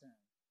of our sin.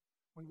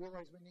 We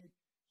realize we need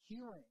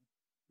healing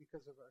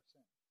because of our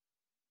sin.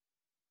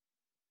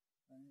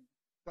 Right?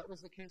 That was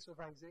the case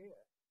with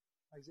Isaiah.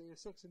 Isaiah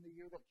 6, in the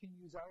year that King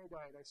Uzziah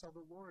died, I saw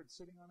the Lord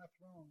sitting on a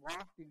throne,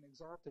 lofty and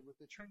exalted, with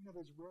the train of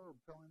his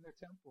robe filling the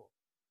temple.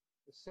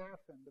 The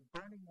seraphim, the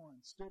burning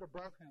ones, stood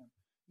above him,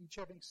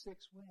 each having 6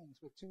 wings.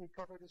 With 2 he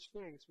covered his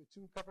face, with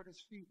 2 he covered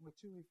his feet, and with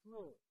 2 he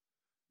flew.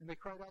 And they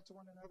cried out to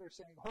one another,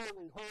 saying,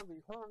 Holy,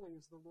 holy, holy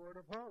is the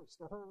Lord of hosts.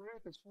 The whole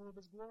earth is full of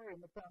his glory,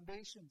 and the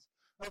foundations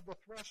of the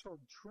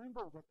threshold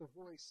trembled at the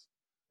voice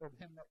of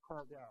him that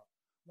called out,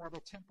 while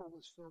the temple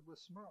was filled with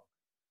smoke.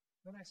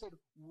 Then I said,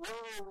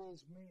 Woe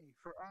is me,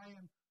 for I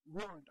am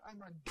ruined,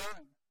 I'm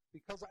undone,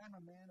 because I am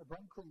a man of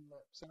unclean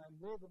lips, and I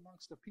live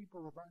amongst a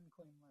people of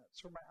unclean lips.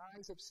 For my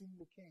eyes have seen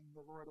the King,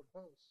 the Lord of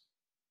hosts.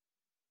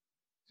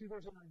 See,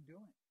 there's an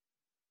undoing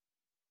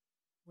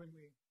when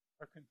we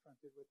are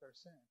confronted with our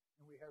sin,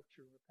 and we have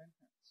true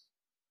repentance.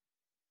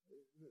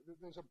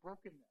 There's a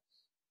brokenness,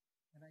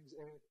 and I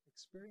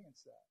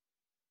experience that.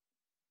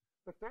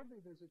 But thirdly,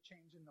 there's a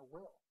change in the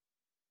will.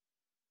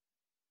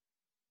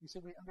 You see,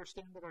 we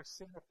understand that our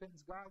sin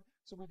offends God,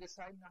 so we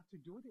decide not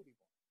to do it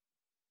anymore.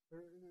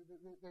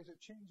 There's a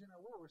change in our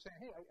will. We're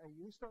saying, hey, I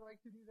used to like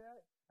to do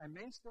that. I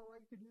may still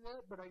like to do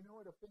that, but I know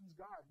it offends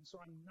God, and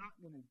so I'm not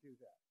going to do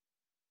that.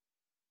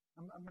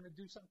 I'm going to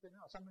do something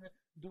else. I'm going to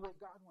do what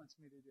God wants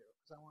me to do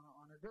because I want to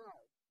honor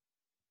God.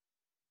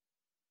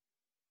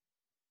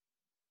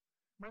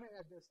 I'm going to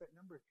add this, that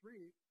number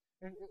 3,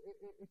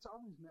 it's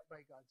always met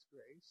by God's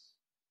grace.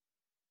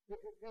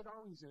 It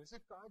always is.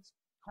 If God's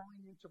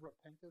calling you to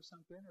repent of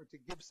something or to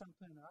give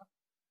something up,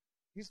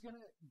 He's going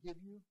to give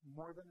you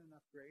more than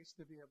enough grace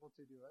to be able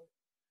to do it.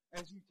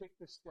 As you take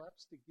the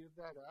steps to give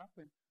that up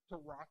and to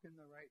walk in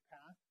the right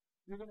path,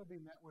 you're going to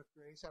be met with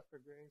grace after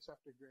grace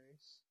after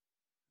grace.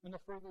 And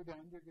the further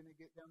down you're going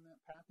to get down that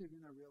path, you're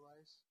going to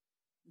realize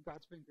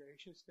God's been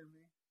gracious to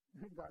me.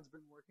 God's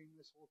been working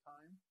this whole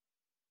time.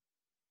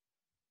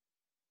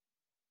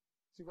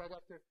 See, right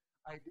after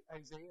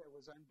Isaiah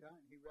was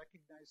undone, he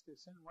recognized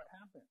his sin. What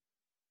happened?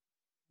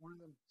 One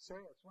of the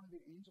seraphs, one of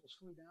the angels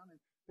flew down, and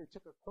they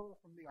took a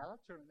coal from the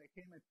altar, and they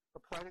came and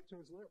applied it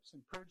to his lips,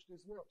 and purged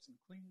his lips, and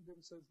cleaned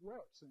his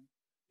lips, and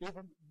gave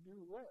him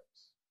new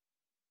lips.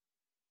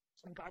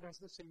 And God has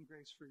the same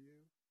grace for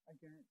you. I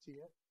guarantee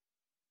it.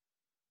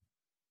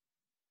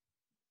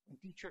 And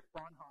Dietrich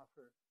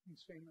Bonhoeffer,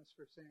 he's famous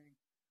for saying,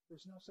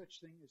 there's no such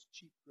thing as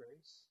cheap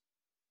grace.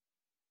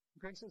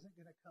 Grace isn't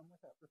going to come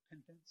without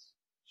repentance.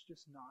 It's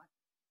just not.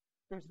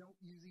 There's no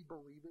easy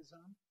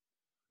believism.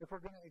 If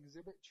we're going to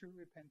exhibit true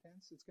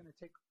repentance, it's going to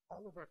take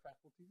all of our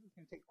faculties. It's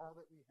going to take all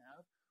that we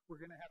have.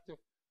 We're going to have to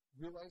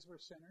realize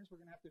we're sinners.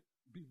 We're going to have to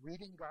be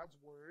reading God's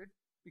Word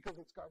because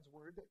it's God's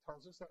Word that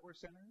tells us that we're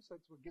sinners.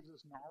 That's what gives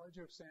us knowledge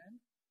of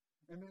sin.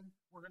 And then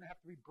we're going to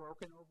have to be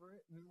broken over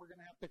it. And then we're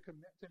going to have to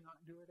commit to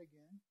not do it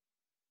again.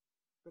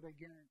 But I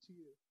guarantee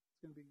you, it's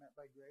going to be met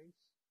by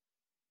grace.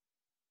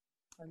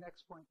 Our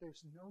next point,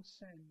 there's no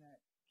sin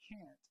that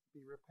can't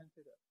be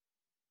repented of.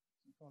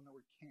 So phone the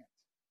word can't.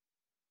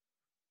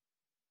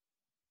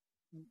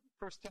 In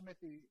 1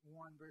 Timothy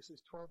 1,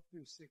 verses 12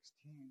 through 16,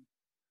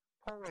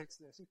 Paul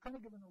writes this. He's kind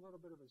of giving a little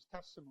bit of his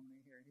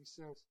testimony here. He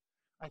says,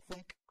 I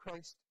thank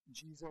Christ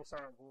Jesus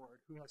our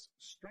Lord, who has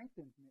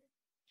strengthened me,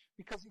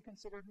 because he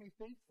considered me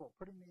faithful,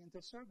 putting me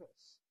into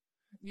service,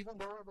 even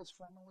though I was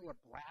formerly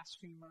a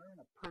blasphemer and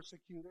a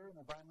persecutor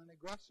and a violent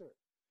aggressor.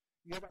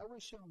 Yet I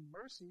was shown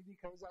mercy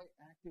because I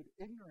acted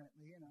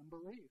ignorantly in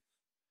unbelief.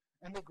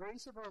 And the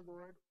grace of our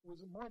Lord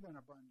was more than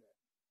abundant,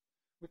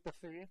 with the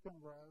faith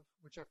and love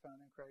which are found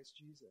in Christ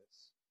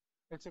Jesus.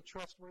 It's a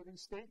trustworthy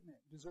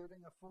statement,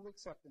 deserving of full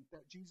acceptance,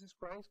 that Jesus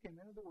Christ came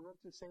into the world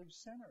to save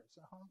sinners,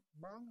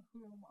 among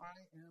whom I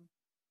am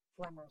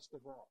foremost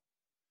of all.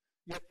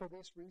 Yet for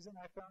this reason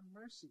I found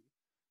mercy,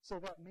 so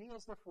that me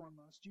as the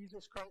foremost,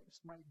 Jesus Christ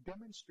might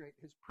demonstrate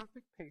his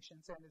perfect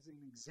patience and as an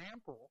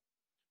example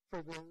for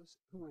those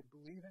who would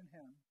believe in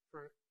him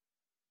for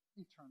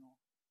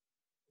eternal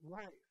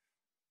life.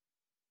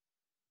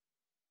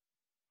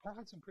 Paul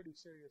had some pretty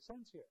serious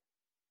sins here.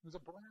 He was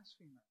a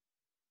blasphemer.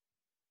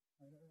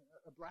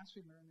 A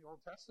blasphemer in the Old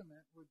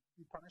Testament would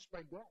be punished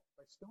by death,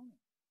 by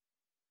stoning.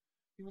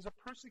 He was a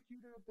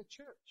persecutor of the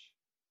church.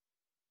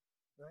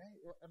 Right?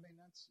 I mean,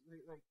 that's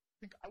like,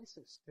 think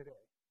ISIS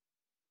today.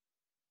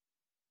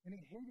 And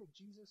he hated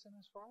Jesus and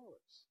his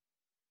followers.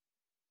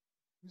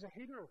 He was a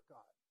hater of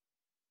God.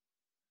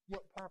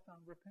 Yet Paul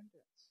found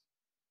repentance.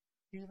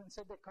 He even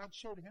said that God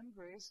showed him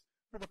grace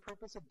for the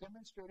purpose of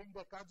demonstrating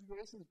that God's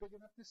grace is big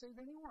enough to save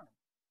anyone.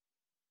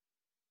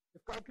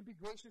 If God could be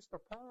gracious to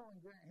Paul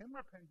and grant him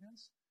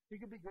repentance, he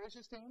could be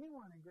gracious to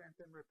anyone and grant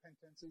them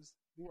repentance, is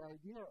the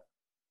idea.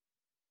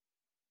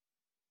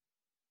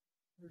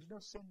 There's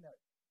no sin that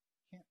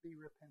can't be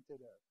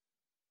repented of.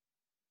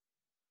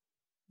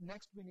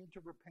 next we need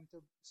to repent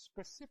of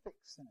specific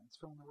sins.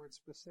 Fill in the word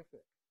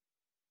specific.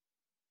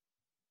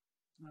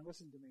 Now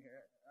listen to me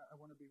here. I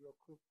want to be real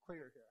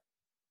clear here.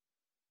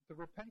 The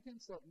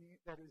repentance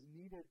that is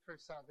needed for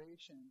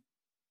salvation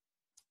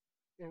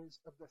is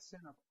of the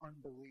sin of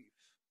unbelief.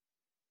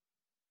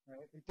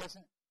 Right? It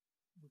doesn't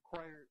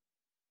require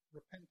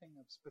repenting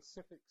of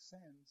specific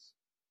sins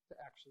to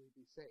actually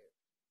be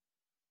saved.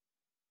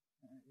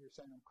 You're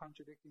saying I'm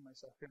contradicting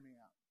myself. Hear me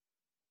out.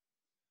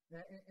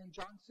 In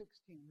John 16,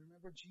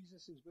 remember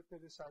Jesus is with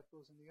the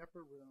disciples in the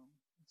upper room.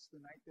 It's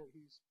the night that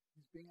he's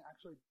being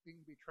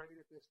betrayed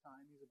at this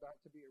time. He's about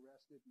to be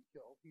arrested and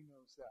killed. He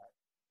knows that.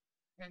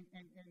 And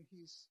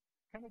he's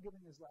kind of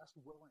giving his last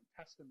will and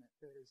testament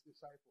to his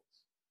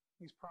disciples.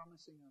 He's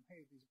promising them,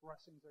 hey, these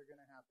blessings are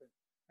going to happen.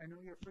 I know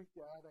you're freaked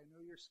out. I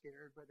know you're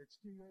scared, but it's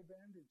to your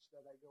advantage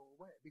that I go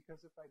away.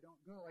 Because if I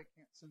don't go, I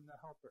can't send the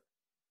helper.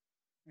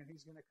 And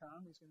he's going to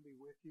come. He's going to be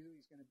with you.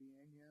 He's going to be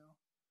in you.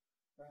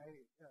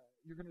 Right?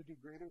 You're going to do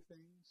greater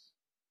things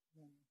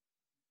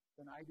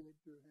than I did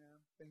through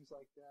him. Things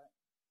like that.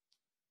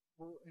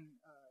 Well, in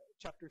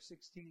chapter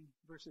 16,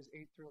 verses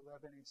 8 through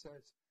 11, he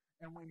says,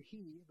 and when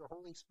he, the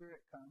Holy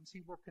Spirit, comes,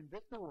 he will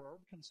convict the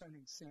world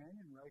concerning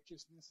sin and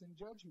righteousness and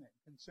judgment.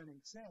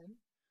 Concerning sin,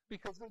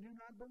 because they do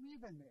not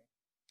believe in me.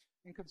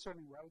 And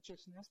concerning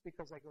righteousness,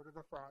 because I go to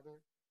the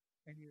Father,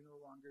 and you no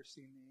longer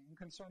see me. And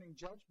concerning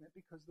judgment,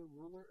 because the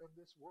ruler of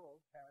this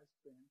world has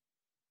been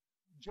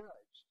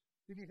judged.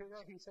 Did you hear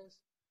that? He says,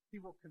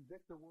 he will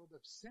convict the world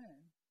of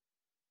sin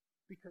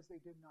because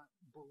they did not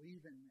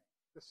believe in me.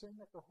 The sin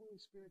that the Holy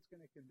Spirit's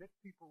going to convict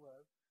people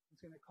of, it's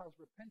going to cause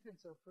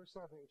repentance of for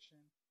salvation,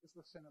 is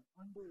the sin of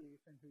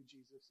unbelief in who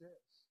Jesus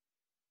is.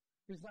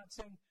 He's not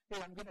saying, hey,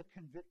 I'm going to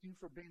convict you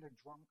for being a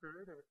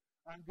drunkard, or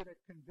I'm going to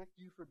convict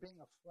you for being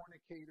a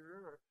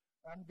fornicator, or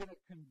I'm going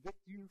to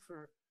convict you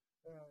for,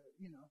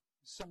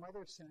 some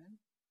other sin,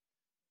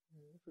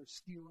 for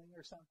stealing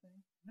or something.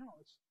 No,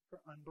 it's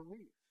for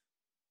unbelief.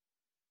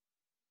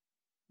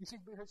 You see,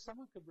 because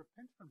someone could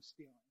repent from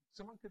stealing.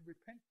 Someone could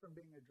repent from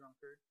being a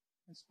drunkard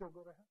and still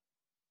go to hell.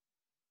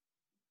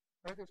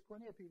 Right? There's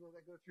plenty of people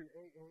that go through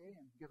AA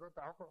and give up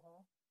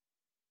alcohol,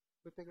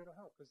 but they go to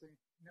hell because they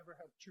never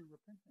have true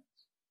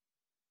repentance.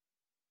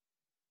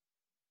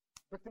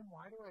 But then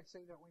why do I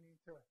say that we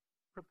need to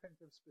repent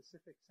of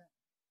specific sin?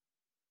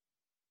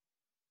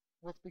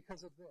 Well, it's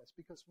because of this.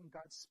 Because when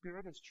God's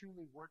Spirit is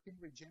truly working,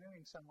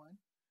 regenerating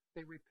someone,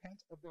 they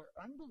repent of their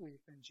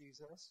unbelief in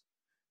Jesus,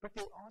 but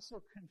they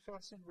also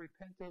confess and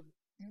repent of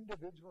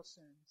individual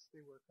sins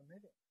they were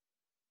committing.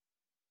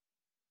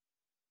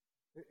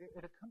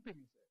 It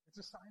accompanies it. It's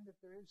a sign that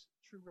there is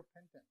true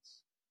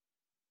repentance.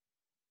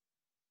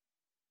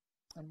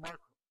 And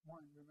Mark 1,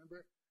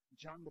 remember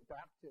John the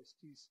Baptist,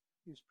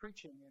 he's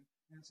preaching, and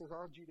it says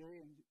all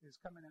Judea is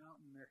coming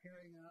out, and they're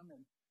hearing him,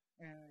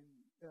 and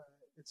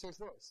it says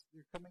this,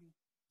 they're coming,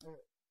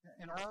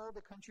 and all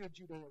the country of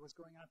Judea was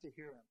going out to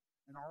hear him,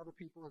 and all the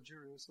people of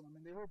Jerusalem,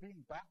 and they were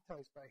being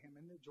baptized by him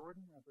in the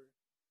Jordan River,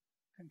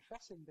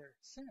 confessing their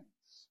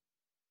sins.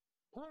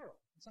 Plural.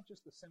 It's not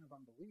just the sin of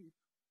unbelief.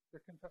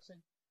 They're confessing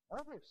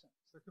all their sins.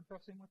 They're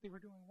confessing what they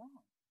were doing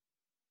wrong.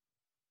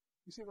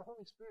 You see, the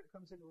Holy Spirit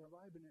comes into our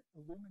life and it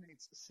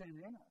illuminates the sin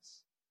in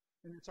us.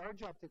 And it's our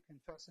job to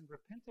confess and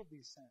repent of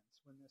these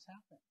sins when this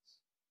happens.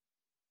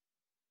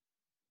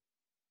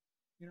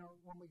 You know,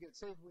 when we get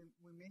saved,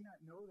 we may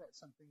not know that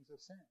something's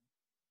a sin.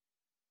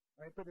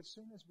 Right? But as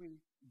soon as we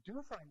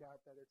do find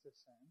out that it's a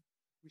sin,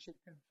 we should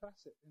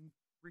confess it and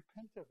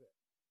repent of it.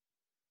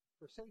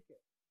 Forsake it.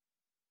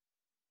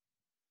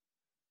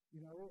 You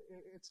know,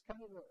 it's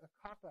kind of a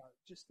cop-out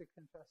just to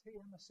confess, hey,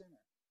 I'm a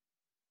sinner.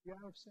 Yeah,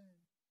 I've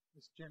sinned.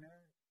 This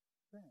generic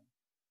thing.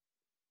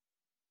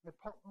 But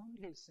Paul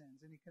owned his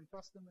sins, and he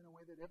confessed them in a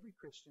way that every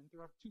Christian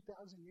throughout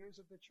 2,000 years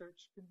of the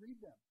church can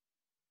read them.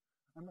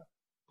 I'm a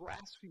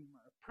blasphemer,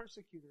 a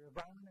persecutor, a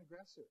violent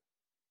aggressor.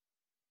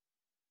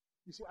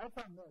 You see, I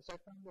found this. I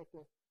found that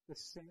the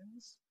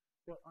sins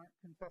that aren't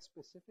confessed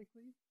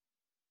specifically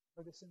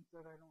are the sins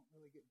that I don't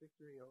really get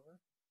victory over.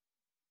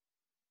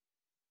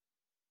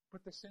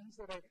 But the sins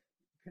that I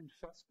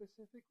confess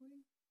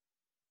specifically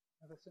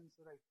are the sins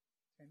that I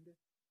tend to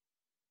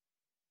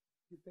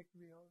get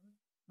victory over.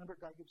 Remember,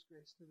 God gives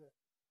grace to the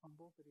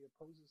humble, but he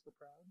opposes the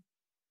proud.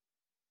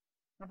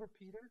 Remember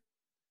Peter?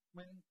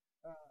 When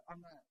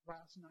on that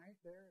last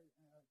night there,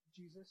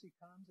 Jesus, he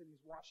comes and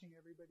he's washing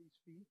everybody's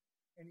feet.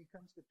 And he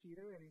comes to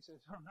Peter and he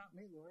says, oh, not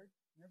me, Lord.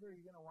 Never are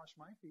you going to wash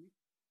my feet.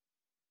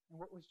 And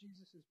what was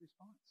Jesus'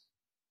 response?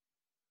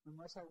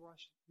 Unless I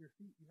wash your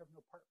feet, you have no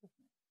part with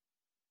me.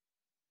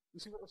 You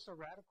see, what was so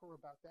radical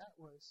about that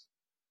was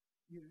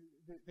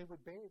they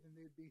would bathe and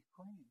they'd be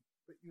clean.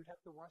 But you'd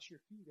have to wash your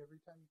feet every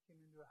time you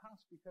came into a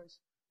house because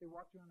they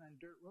walked around on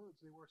dirt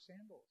roads. They wore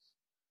sandals.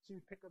 So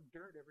you'd pick up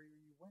dirt everywhere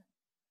you went.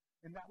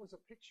 And that was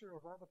a picture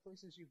of all the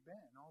places you've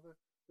been, all the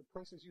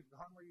places you've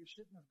gone where you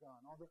shouldn't have gone,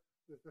 all the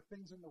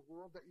things in the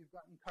world that you've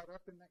gotten caught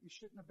up in that you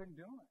shouldn't have been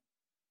doing.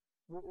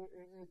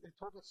 It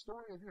told a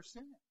story of your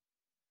sin.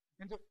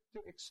 And to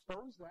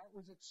expose that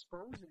was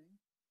exposing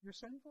your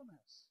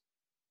sinfulness.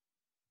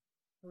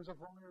 There was a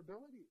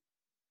vulnerability.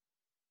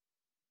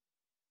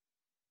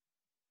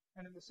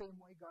 And in the same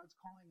way, God's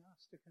calling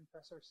us to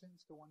confess our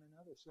sins to one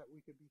another so that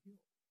we could be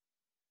healed.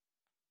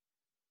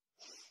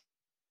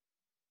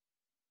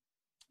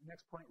 The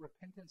next point,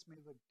 repentance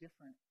may look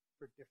different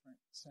for different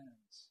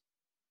sins.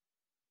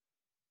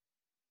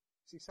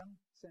 See, some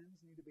sins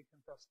need to be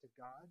confessed to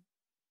God.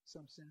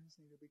 Some sins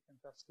need to be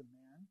confessed to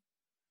man.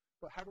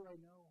 But how do I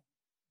know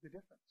the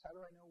difference? How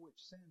do I know which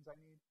sins I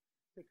need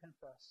to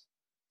confess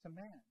to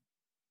man?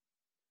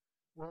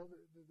 Well,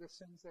 the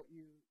sins that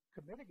you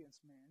commit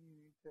against man, you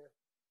need to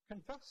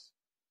confess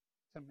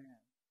to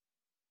man.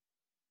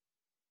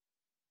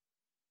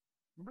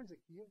 Remember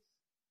Zacchaeus?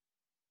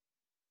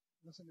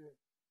 Listen to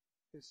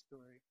his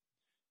story.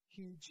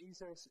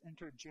 Jesus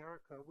entered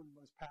Jericho when he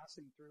was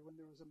passing through, and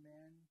there was a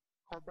man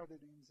called by the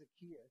name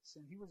Zacchaeus,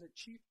 and he was a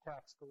chief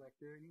tax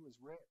collector, and he was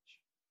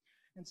rich.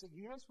 And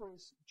Zacchaeus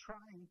was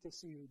trying to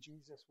see who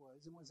Jesus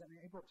was and was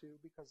unable to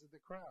because of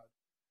the crowd.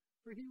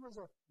 For he was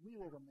a wee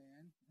little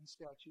man in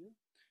stature,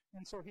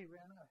 and so he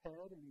ran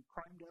ahead and he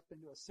climbed up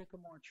into a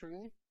sycamore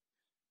tree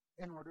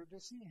in order to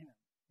see him.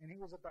 And he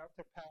was about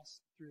to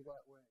pass through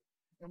that way.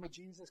 And when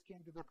Jesus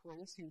came to the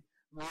place, he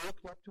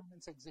looked up to him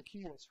and said,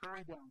 Zacchaeus,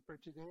 hurry down, for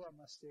today I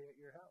must stay at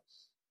your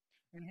house.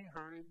 And he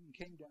hurried and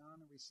came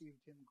down and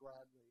received him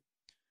gladly.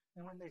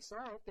 And when they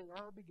saw it, they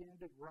all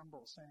began to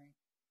grumble, saying,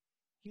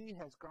 He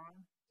has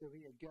gone to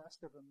be a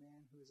guest of a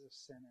man who is a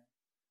sinner.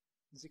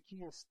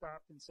 Zacchaeus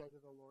stopped and said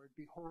to the Lord,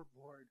 Behold,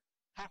 Lord,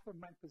 half of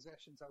my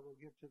possessions I will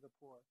give to the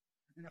poor.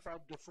 And if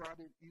I've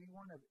defrauded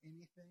anyone of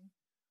anything,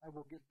 I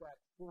will give back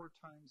 4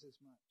 times as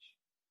much.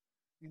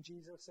 And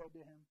Jesus said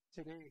to him,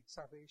 Today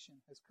salvation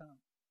has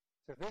come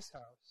to this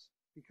house,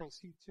 because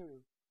he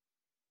too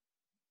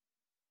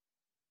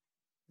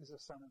is a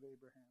son of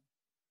Abraham.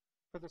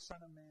 For the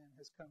Son of Man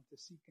has come to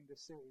seek and to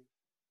save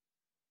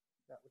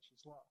that which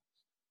is lost.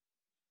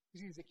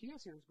 You see,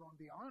 Zacchaeus here is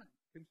going beyond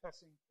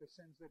confessing the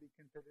sins that he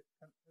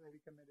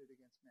committed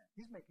against man.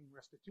 He's making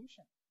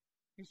restitution.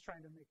 He's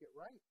trying to make it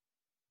right.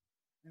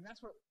 And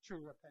that's what true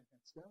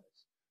repentance does.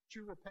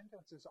 True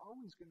repentance is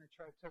always going to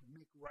try to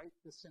make right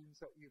the sins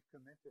that you've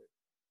committed.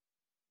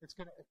 It's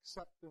going to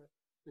accept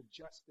the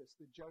justice,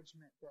 the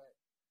judgment that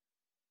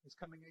is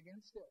coming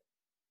against it.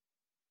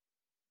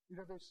 You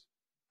know, there's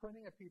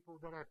plenty of people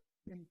that are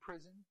in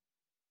prison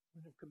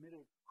that have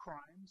committed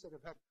crimes, that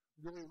have had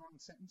really long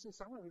sentences,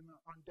 some of them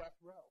on death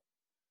row.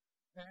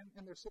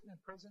 And they're sitting in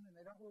prison and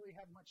they don't really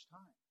have much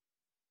time.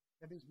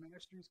 And these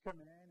ministries come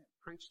in and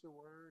preach the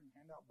word and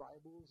hand out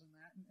Bibles and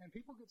that. And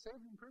people get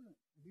saved in prison.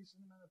 A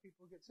decent amount of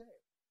people get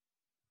saved.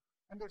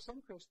 And there's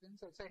some Christians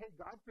that say, hey,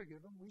 God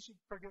forgive them. We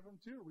should forgive them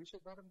too. We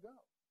should let them go.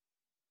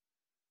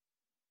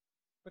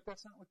 But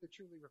that's not what the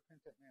truly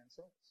repentant man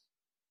says.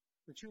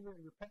 The truly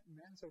repentant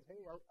man says,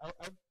 hey,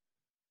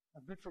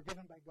 I've been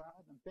forgiven by God.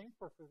 I'm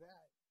thankful for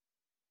that.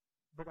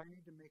 But I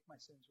need to make my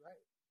sins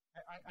right.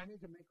 I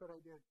need to make what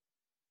I did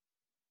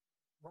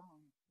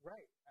wrong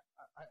right.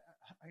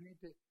 I need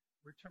to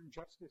return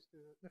justice to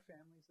the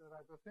families that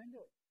I've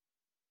offended.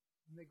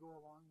 And they go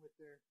along with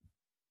their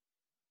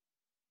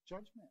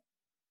judgment.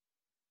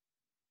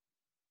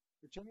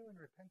 But genuine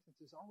repentance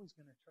is always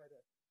going to try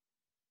to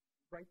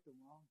right the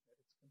wrong that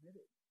it's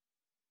committed.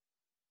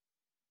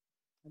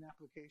 An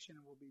application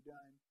will be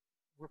done.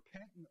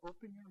 Repent and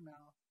open your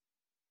mouth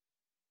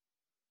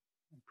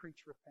and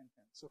preach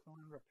repentance. So if we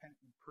want to repent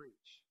and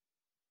preach,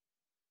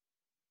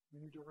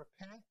 we need to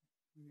repent,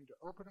 we need to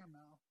open our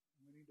mouth,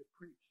 and we need to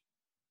preach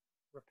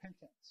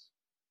repentance.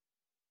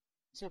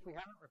 See, if we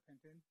haven't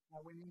repented,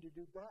 well, we need to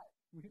do that.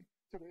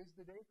 Today's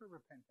the day for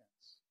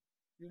repentance.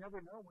 You never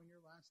know when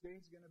your last day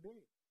is going to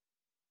be.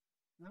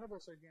 None of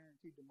us are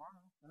guaranteed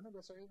tomorrow. None of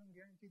us are even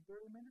guaranteed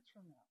 30 minutes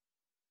from now.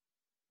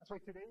 That's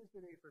why today is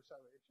the day for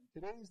salvation.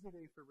 Today is the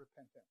day for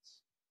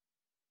repentance.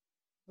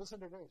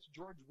 Listen to this.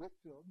 George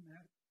Whitefield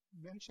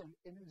mentioned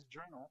in his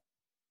journal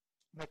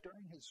that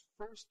during his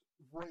first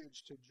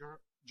voyage to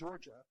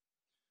Georgia,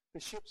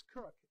 the ship's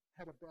cook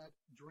had a bad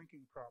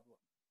drinking problem.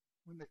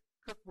 When the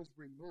cook was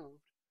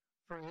removed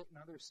for it and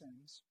other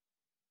sins,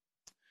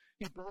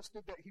 he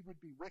boasted that he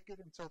would be wicked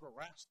until the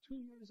last 2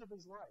 years of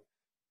his life,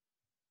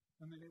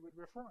 and then he would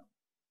reform.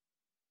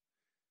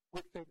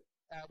 Whitefield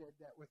added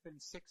that within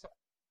 6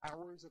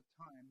 hours of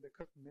time, the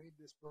cook made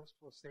this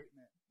boastful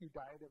statement. He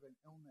died of an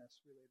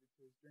illness related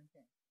to his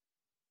drinking.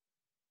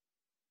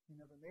 He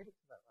never made it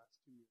to that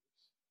last 2 years.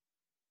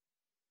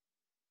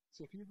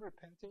 So if you've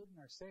repented and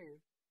are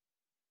saved,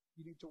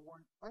 you need to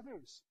warn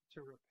others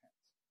to repent.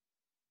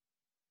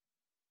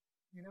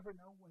 You never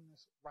know when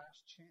this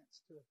last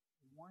chance to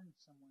warn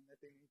someone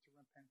that they need to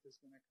repent is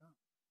going to come.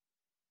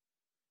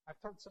 I've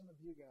told some of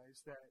you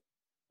guys that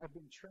I've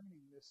been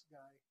training this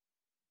guy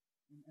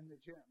in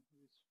the gym,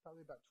 who's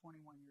probably about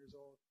 21 years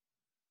old,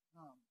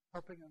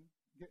 helping him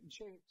get in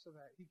shape so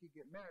that he could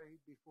get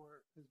married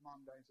before his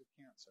mom dies of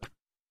cancer.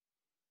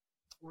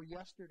 Well,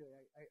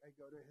 yesterday I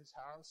go to his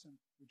house and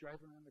we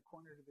drive around the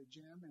corner to the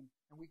gym and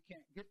we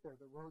can't get there.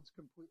 The road's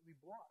completely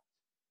blocked.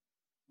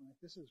 I'm like,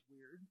 this is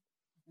weird.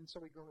 And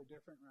so we go a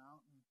different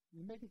route, and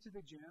we make it to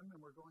the gym, and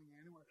we're going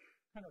in, and we're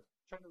kind of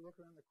trying to look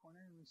around the corner,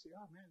 and we see,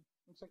 oh man,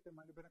 looks like there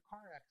might have been a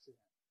car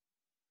accident.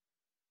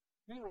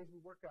 Anyways, we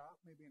work out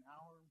maybe an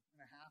hour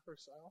and a half or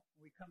so.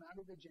 We come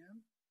out of the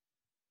gym,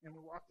 and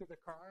we walk to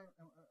the car,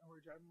 and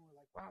we're driving, and we're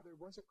like, wow, there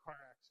was a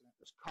car accident.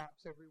 There's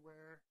cops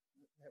everywhere.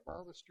 They have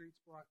all the streets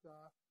blocked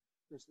off.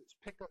 There's this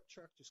pickup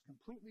truck just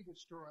completely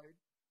destroyed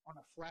on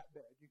a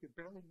flatbed. You could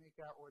barely make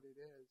out what it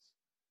is.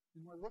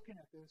 And we're looking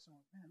at this, and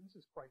we're, man, this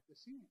is quite the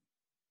scene.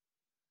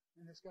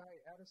 And this guy,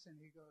 Addison,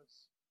 he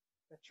goes,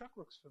 that truck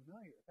looks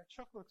familiar. That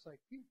truck looks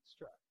like Pete's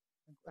truck,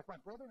 like my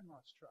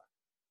brother-in-law's truck.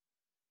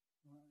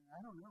 I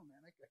don't know,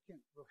 man. I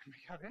can't really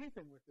make out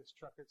anything with this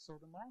truck. It's so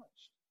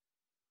demolished.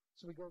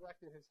 So we go back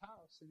to his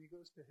house, and he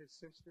goes to his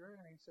sister,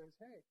 and he says,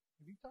 hey,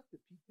 have you talked to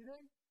Pete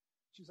today?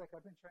 She's like,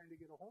 I've been trying to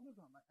get a hold of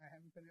him. I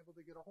haven't been able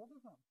to get a hold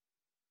of him.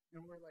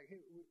 And we're like, hey,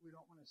 we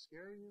don't want to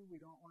scare you.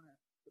 We don't want to,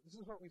 but this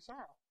is what we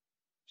saw.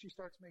 She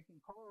starts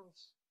making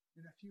calls,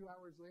 and a few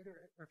hours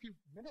later, or a few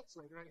minutes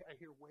later, I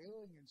hear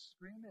wailing and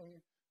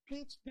screaming,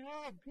 Pete's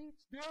dead!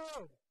 Pete's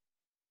dead!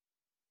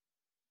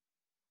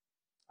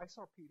 I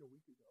saw Pete a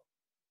week ago.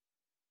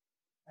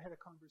 I had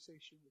a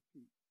conversation with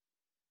Pete.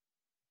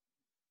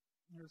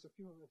 There was a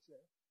few of us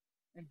there.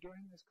 And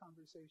during this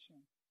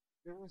conversation,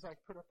 it was like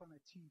put up on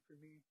a tee for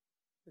me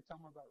to tell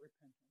him about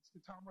repentance,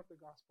 to tell him what the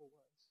gospel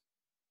was.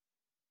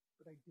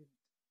 But I didn't.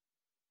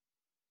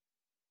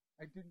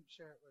 I didn't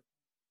share it with him.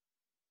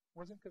 It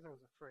wasn't because I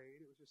was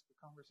afraid. It was just the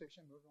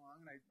conversation moved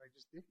along, and I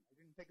just didn't.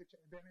 I didn't take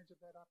advantage of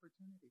that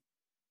opportunity.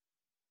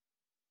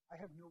 I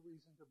have no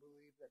reason to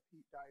believe that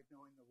Pete died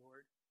knowing the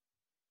Lord.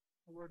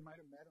 The Lord might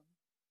have met him.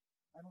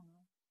 I don't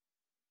know.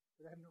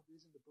 But I have no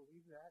reason to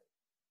believe that.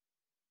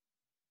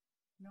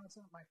 No, it's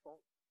not my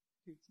fault.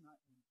 Pete's not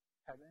in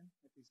heaven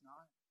if he's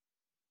not.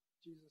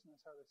 Jesus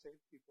knows how to save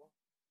people.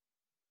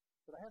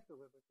 But I have to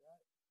live with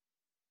that.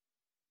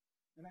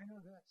 And I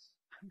know this.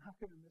 I'm not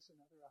going to miss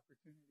another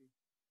opportunity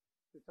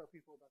to tell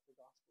people about the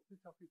gospel, to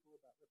tell people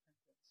about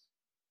repentance.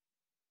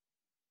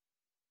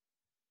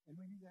 And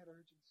we need that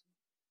urgency.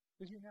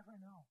 Because you never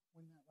know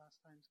when that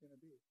last time's going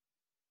to be.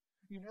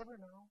 You never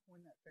know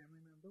when that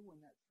family member,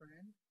 when that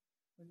friend,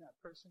 when that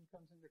person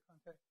comes into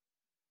contact,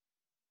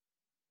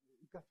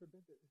 God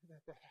forbid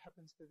that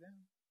happens to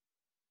them.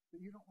 But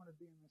you don't want to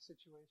be in the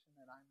situation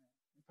that I'm in.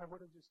 If I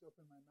would have just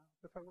opened my mouth,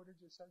 if I would have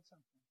just said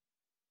something.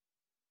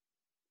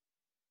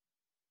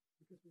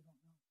 Because we don't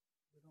know.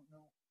 We don't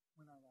know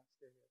when our last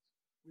day is.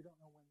 We don't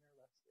know when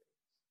their last day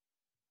is.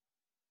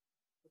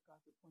 But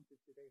God's appointed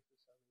today for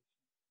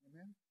salvation.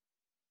 Amen?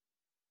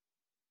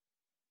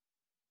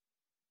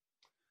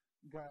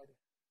 God,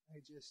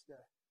 I just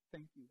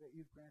thank you that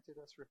you've granted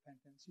us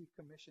repentance. You've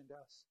commissioned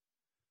us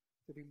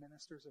to be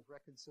ministers of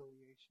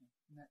reconciliation,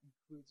 and that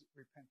includes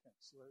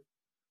repentance, Lord.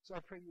 So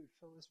I pray you would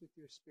fill us with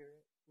your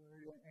Spirit,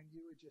 Lord, and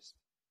you would just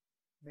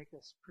make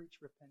us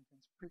preach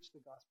repentance, preach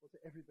the gospel to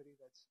everybody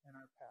that's in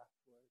our path,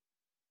 Lord.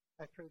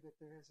 I pray that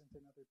there isn't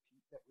another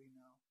Pete that we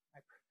know. I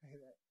pray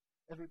that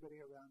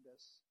everybody around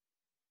us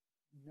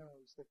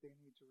knows that they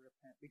need to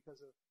repent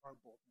because of our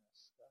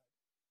boldness, God.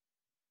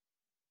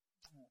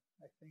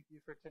 I thank you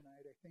for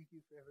tonight. I thank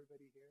you for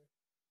everybody here.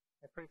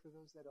 I pray for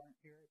those that aren't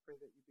here. I pray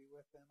that you be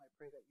with them. I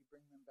pray that you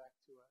bring them back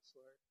to us,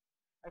 Lord.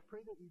 I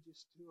pray that you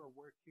just do a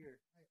work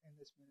here in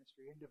this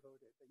ministry, in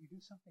Devoted, that you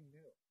do something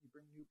new. You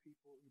bring new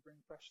people. You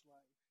bring fresh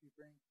life. You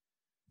bring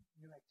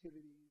new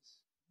activities,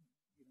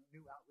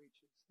 new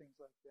outreaches, things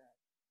like that.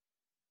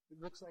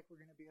 It looks like we're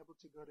going to be able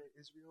to go to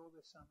Israel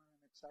this summer.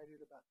 I'm excited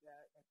about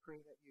that. I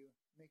pray that you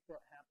make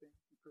that happen.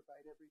 You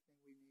provide everything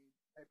we need.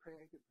 I pray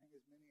I could bring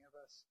as many of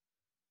us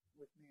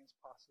with me as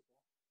possible.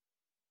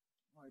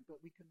 Lord, but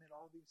we commit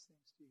all these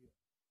things to you.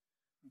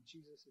 In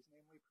Jesus'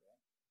 name we pray.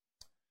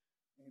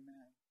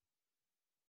 Amen.